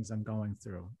and the things I'm going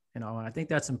through. And I think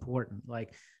that's important.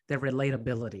 Like the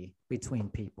relatability between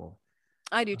people.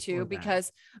 I do too,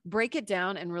 because break it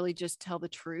down and really just tell the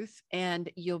truth, and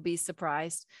you'll be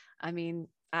surprised. I mean,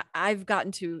 I've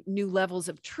gotten to new levels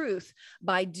of truth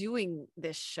by doing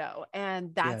this show.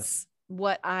 And that's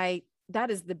that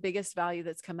is the biggest value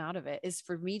that's come out of it, is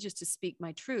for me just to speak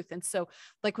my truth. And so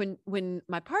like when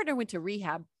my partner went to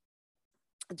rehab,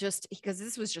 just because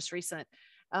this was just recent,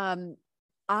 he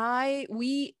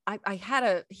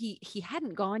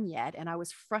hadn't gone yet, and I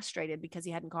was frustrated because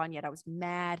he hadn't gone yet. I was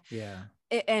mad. Yeah.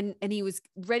 And he was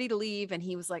ready to leave, and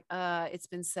he was like, it's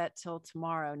been set till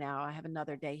tomorrow now. I have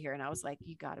another day here. And I was like,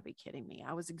 you gotta be kidding me.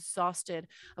 I was exhausted.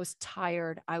 I was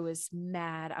tired. I was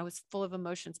mad. I was full of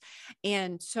emotions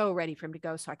and so ready for him to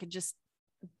go, so I could just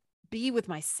be with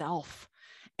myself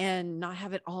and not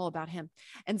have it all about him.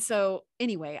 And so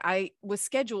anyway, I was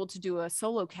scheduled to do a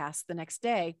solo cast the next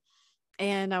day.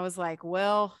 And I was like,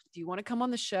 well, do you want to come on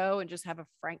the show and just have a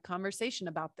frank conversation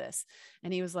about this?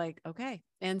 And he was like, okay.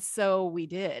 And so we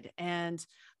did. And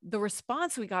the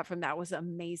response we got from that was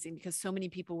amazing, because so many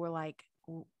people were like,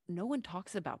 no one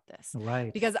talks about this.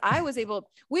 Right. Because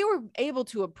we were able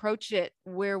to approach it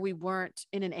where we weren't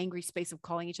in an angry space of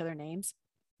calling each other names.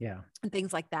 Yeah. And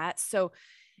things like that. So,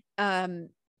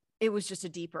 it was just a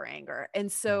deeper anger.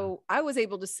 And so I was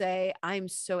able to say, I'm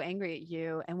so angry at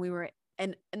you. And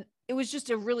and it was just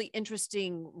a really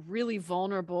interesting, really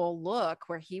vulnerable look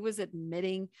where he was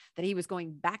admitting that he was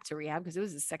going back to rehab, because it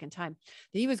was the second time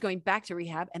that he was going back to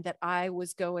rehab, and that I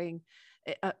was going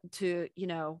to,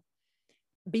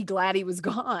 be glad he was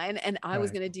gone. And I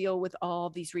was going to deal with all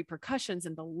these repercussions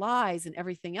and the lies and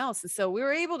everything else. And so we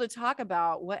were able to talk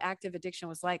about what active addiction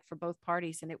was like for both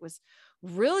parties. And it was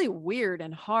really weird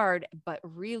and hard, but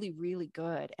really, really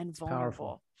good and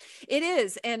vulnerable. It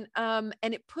is. And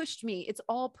it pushed me. It's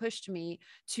all pushed me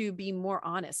to be more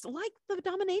honest, like the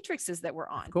dominatrixes that were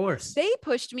on. Of course. They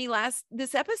pushed me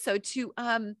this episode to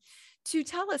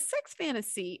tell a sex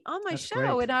fantasy on my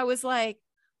show. Great. And I was like,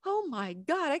 oh my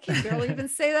God, I can barely even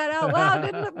say that out loud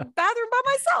in the bathroom by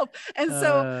myself. And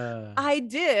so I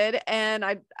did. And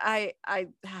I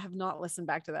have not listened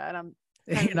back to that. I'm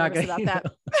kind of nervous about that.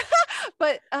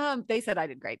 But they said I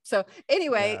did great. So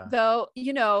anyway, though,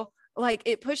 like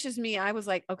it pushes me. I was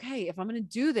like, okay, if I'm going to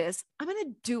do this, I'm going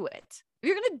to do it. If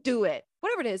you're going to do it,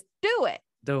 whatever it is, do it.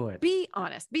 Do it. Be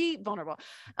honest, be vulnerable,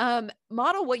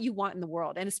 model what you want in the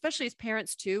world. And especially as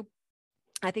parents too,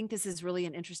 I think this is really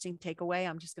an interesting takeaway.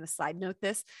 I'm just going to side note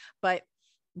this, but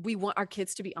we want our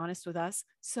kids to be honest with us.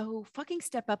 So fucking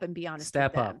step up and be honest.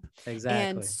 Step with up. them. Exactly.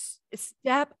 And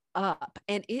step up.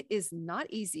 And it is not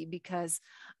easy, because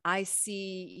I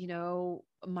see,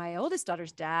 my oldest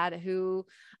daughter's dad, who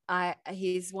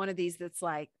he's one of these that's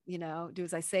like, do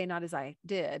as I say, not as I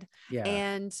did. Yeah.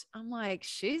 And I'm like,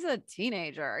 she's a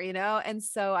teenager, and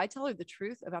so I tell her the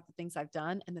truth about the things I've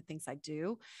done and the things I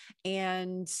do.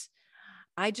 And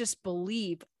I just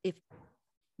believe if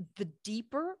the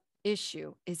deeper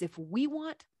issue is, if we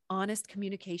want honest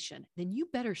communication, then you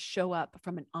better show up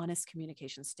from an honest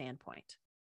communication standpoint,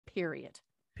 period.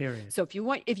 So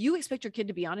if you expect your kid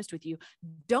to be honest with you,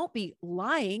 don't be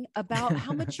lying about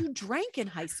how much you drank in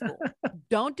high school.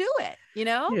 Don't do it,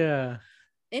 Yeah.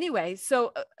 anyway,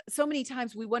 so many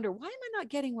times we wonder, why am I not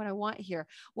getting what I want here?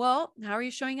 Well, how are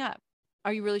you showing up?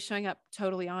 Are you really showing up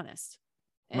totally honest?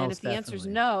 And Most if the answer is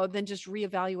definitely. no, then just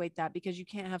reevaluate that, because you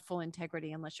can't have full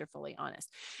integrity unless you're fully honest.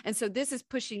 And so this is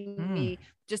pushing me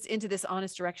just into this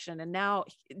honest direction. And now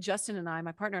Justin and I,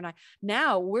 my partner and I,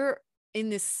 now we're in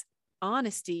this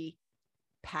honesty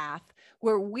path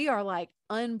where we are like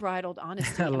unbridled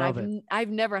honesty. I And love it. I've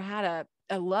never had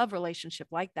a love relationship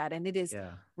like that. And it is Yeah.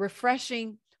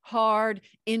 refreshing, hard,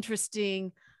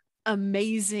 interesting,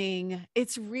 amazing.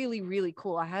 It's really, really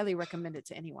cool. I highly recommend it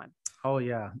to anyone. Oh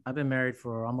yeah. I've been married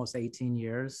for almost 18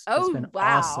 years. Oh, It's been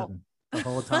wow. awesome the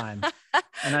whole time.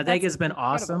 And I think it's been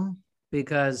awesome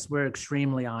because we're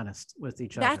extremely honest with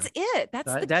each other. That's it.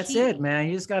 That's it, man.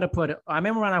 You just got to put it. I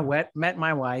remember when I met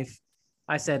my wife,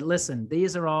 I said, listen,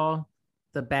 these are all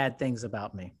the bad things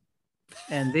about me.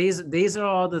 And these are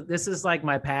all this is like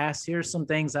my past. Here's some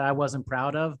things that I wasn't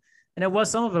proud of. And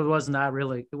some of it was not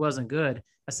really, it wasn't good.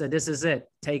 I said, this is it.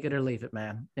 Take it or leave it,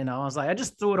 man. You know, I was like, I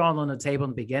just threw it all on the table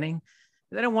in the beginning.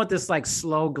 And then I want this like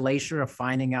slow glacier of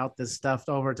finding out this stuff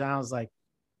over time. I was like,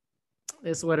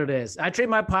 it's what it is. I treat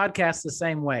my podcast the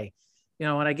same way. You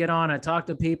know, when I get on, I talk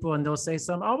to people and they'll say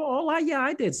something.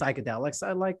 I did psychedelics.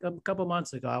 I like a couple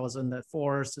months ago, I was in the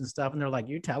forest and stuff. And they're like,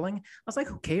 you're telling? I was like,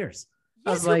 who cares?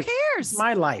 I was like, who cares? It's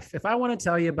my life. If I want to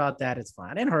tell you about that, it's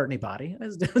fine. I didn't hurt anybody. I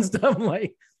was doing stuff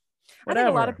like, whatever. I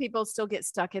think a lot of people still get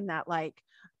stuck in that, like,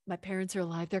 my parents are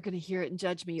alive, they're going to hear it and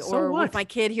judge me. So or what? if my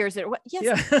kid hears it, yes.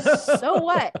 Yeah. So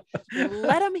what?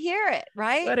 Let them hear it,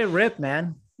 right? Let it rip,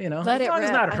 man. You know, Let as long as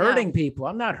it's it rip. not hurting people.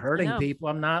 I'm not hurting know. people.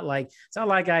 I'm not like, it's not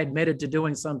like I admitted to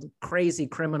doing some crazy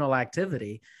criminal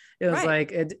activity. It was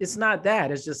Right. like, it's not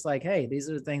that. It's just like, hey, these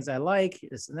are the things I like,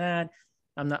 this and that.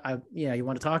 You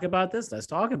want to talk about this? Let's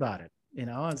talk about it. You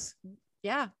know, it's,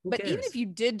 Yeah. Who But even cares? if you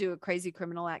did do a crazy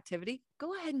criminal activity,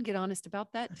 go ahead and get honest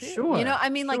about that too. Sure, You know, I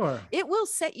mean, like, sure. it will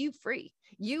set you free.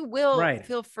 You will Right.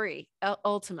 feel free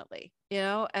ultimately, you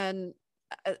know, and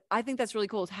I think that's really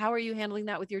cool. How are you handling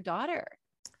that with your daughter?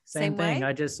 Same thing. way?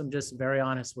 I'm just very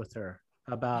honest with her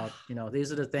about, you know,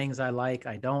 these are the things I like,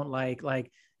 I don't like.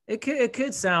 Like it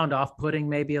could sound off-putting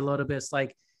maybe a little bit. It's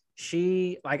like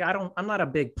I'm not a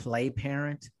big play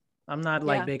parent. I'm not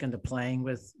like Yeah. big into playing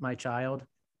with my child.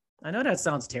 I know that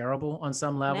sounds terrible on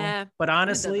some level, Nah, but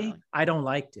honestly, doesn't. I don't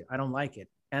like it. I don't like it.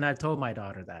 And I've told my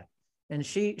daughter that. And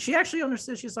she actually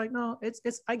understood. She's like, no, it's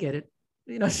I get it.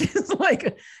 You know, she's like,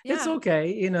 it's Yeah.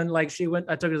 okay. You know, and like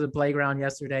I took her to the playground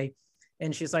yesterday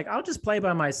and she's like, I'll just play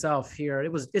by myself here.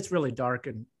 It's really dark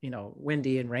and, you know,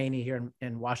 windy and rainy here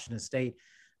in Washington State.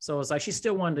 So it's like, she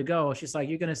still wanted to go. She's like,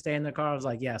 you're going to stay in the car? I was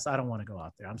like, yes, I don't want to go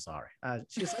out there. I'm sorry.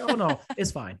 She's like, oh no,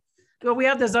 it's fine. But we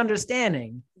have this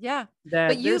understanding Yeah. that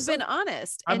But you've been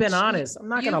honest. I've and been honest. I'm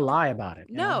not going to lie about it.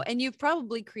 you No. know? And you've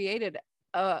probably created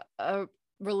a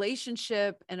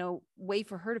relationship and a way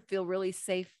for her to feel really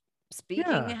safe speaking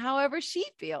Yeah. however she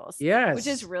feels. Yes. Which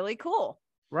is really cool.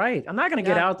 Right. I'm not going to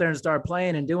get Yeah. out there and start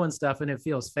playing and doing stuff and it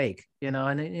feels fake, you know,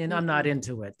 and I'm not Mm-mm.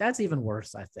 into it. That's even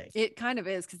worse, I think. It kind of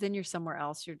is, because then you're somewhere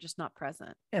else. You're just not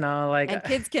present. You know, like And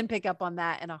kids can pick up on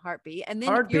that in a heartbeat. And then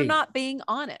you're Heartbeat. not being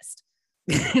honest.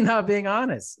 not being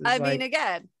honest. It's I like, mean,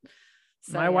 again.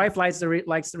 So, my yeah. wife likes to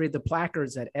read the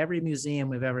placards at every museum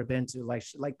we've ever been to,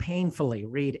 like painfully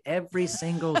read every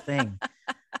single thing.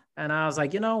 And I was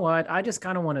like, you know what? I just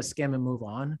kind of want to skim and move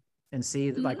on and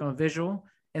see like on visual.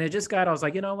 And I was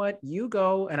like, you know what? You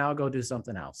go and I'll go do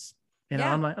something else. You know,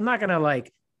 Yeah. I'm not going to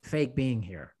like fake being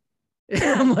here.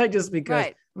 I'm like, just because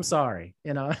Right. I'm sorry,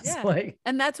 you know, it's Yeah. like,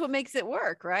 And that's what makes it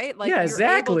work, right? Like Yeah, you're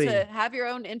exactly. able to have your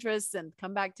own interests and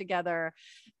come back together.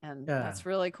 And Yeah. that's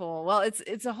really cool. Well,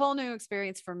 it's a whole new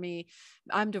experience for me.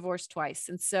 I'm divorced twice.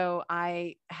 And so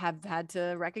I have had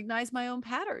to recognize my own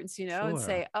patterns, you know, and Sure.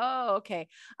 say, oh, okay,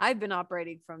 I've been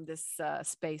operating from this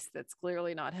space that's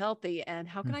clearly not healthy. And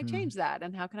how can I Mhm. change that?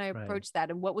 And how can I Right. approach that?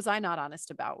 And what was I not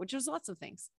honest about? Which was lots of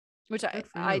things, which Good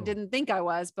for I you. didn't think I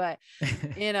was, but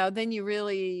you know, then you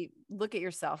really look at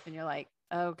yourself and you're like,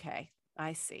 okay,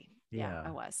 I see. Yeah, Yeah.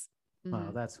 I was. Wow,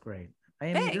 Mhm. that's great. I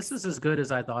mean, this Thanks. was as good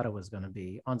as I thought it was going to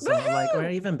be on some like, or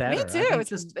Woohoo! even better. Me I too.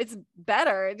 think It's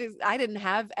better. I didn't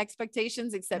have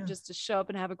expectations except Yeah. just to show up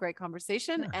and have a great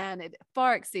conversation, Yeah. and it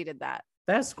far exceeded that.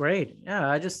 That's great. Yeah,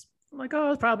 I'm like,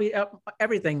 oh, it's probably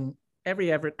everything.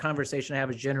 Every conversation I have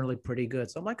is generally pretty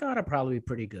good. So I'm like, oh, it'll probably be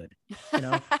pretty good, you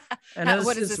know. And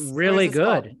What is it's this? really What is this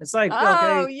called? good. It's like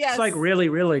Oh, okay, yes. it's like really,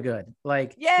 really good.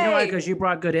 Like you know, Yay. because you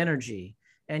brought good energy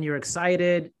and you're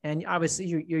excited, and obviously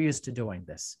you're used to doing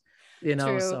this, you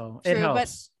know. True, So it true,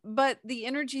 helps. But the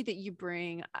energy that you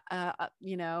bring,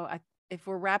 you know, if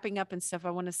we're wrapping up and stuff, I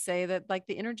want to say that like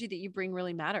the energy that you bring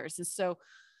really matters. And so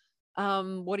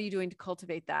what are you doing to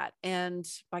cultivate that? And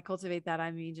by cultivate that,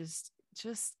 I mean, just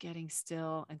getting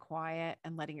still and quiet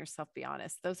and letting yourself be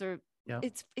honest. Those are,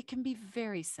 it can be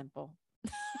very simple.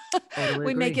 Totally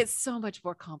we agree. make it so much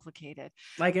more complicated.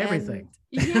 Like everything.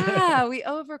 Yeah, we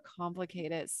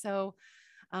overcomplicate it. So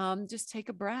just take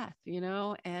a breath,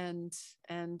 and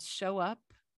show up,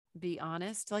 be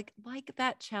honest. Like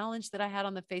that challenge that I had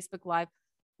on the Facebook Live,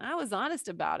 I was honest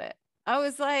about it. I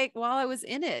was like, while I was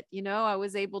in it, I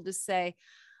was able to say,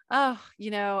 oh,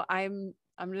 I'm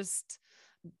just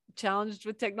challenged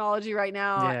with technology right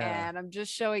now, and I'm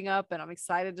just showing up, and I'm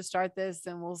excited to start this,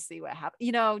 and we'll see what happens.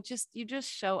 You just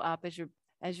show up as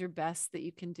your best that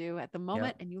you can do at the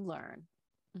moment, and you learn.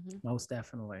 Most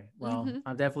definitely. Well,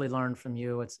 I've definitely learned from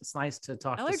you. It's nice to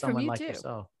talk to someone like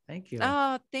yourself. Thank you.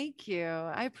 Oh, thank you.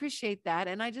 I appreciate that.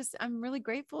 And I'm really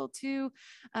grateful to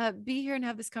be here and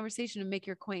have this conversation and make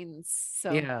your acquaintance.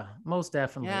 So yeah, most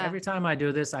definitely. Yeah. Every time I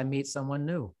do this, I meet someone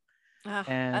new.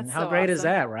 And how so great awesome. is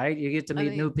that, right? You get to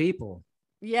meet new people.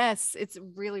 Yes, it's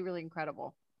really, really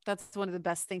incredible. That's one of the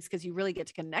best things, because you really get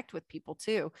to connect with people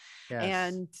too. Yes.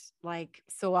 And like,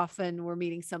 so often we're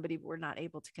meeting somebody, but we're not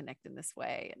able to connect in this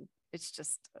way. And it's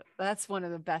just, that's one of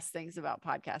the best things about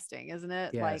podcasting, isn't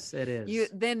it? Yes, it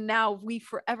is. Now we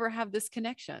forever have this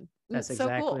connection. That's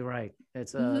exactly cool. Right.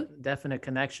 It's a definite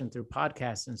connection through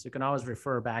podcasting. So you can always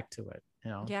refer back to it,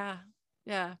 Yeah.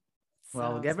 Yeah.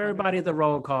 Well, give everybody the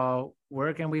roll call.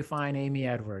 Where can we find Amy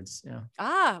Edwards?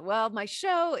 Well, my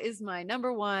show is my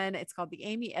number one. It's called The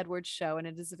Amy Edwards Show, and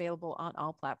it is available on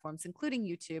all platforms, including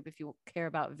YouTube, if you care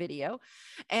about video.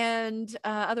 And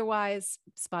otherwise,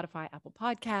 Spotify, Apple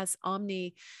Podcasts,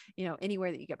 Omni,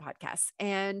 anywhere that you get podcasts.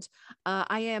 And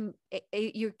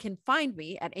you can find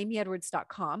me at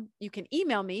amyedwards.com. You can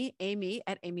email me,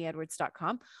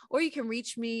 amy@amyedwards.com, or you can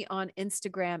reach me on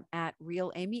Instagram at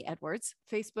Real Amy Edwards,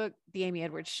 Facebook, The Amy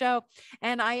Edwards Show.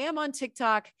 And I am on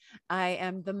TikTok. I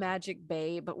am the Magic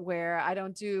Babe, where I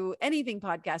don't do anything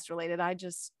podcast related. I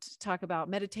just talk about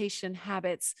meditation,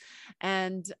 habits,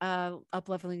 and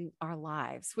up-leveling our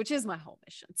lives, which is my whole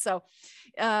mission. So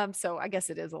I guess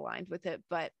it is aligned with it,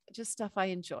 but just stuff I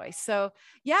enjoy. So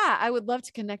yeah, I would love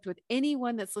to connect with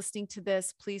anyone that's listening to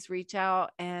this. Please reach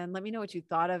out and let me know what you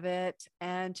thought of it,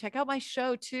 and check out my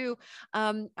show too.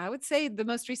 I would say the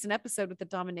most recent episode with the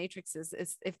dominatrix is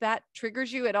if that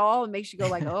triggers you at all and makes you go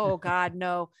like, oh God,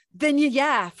 no, then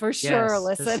for sure.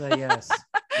 Listen. Yes.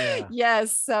 Yeah.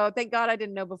 Yes. So thank God I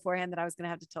didn't know beforehand that I was going to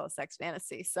have to tell a sex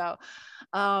fantasy. So,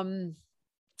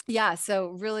 so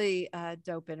really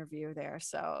dope interview there.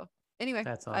 So anyway,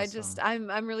 that's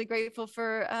awesome. I'm really grateful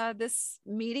for this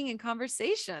meeting and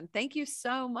conversation. Thank you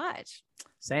so much.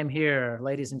 Same here,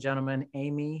 ladies and gentlemen.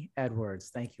 Amy Edwards.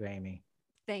 Thank you, Amy.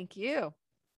 Thank you.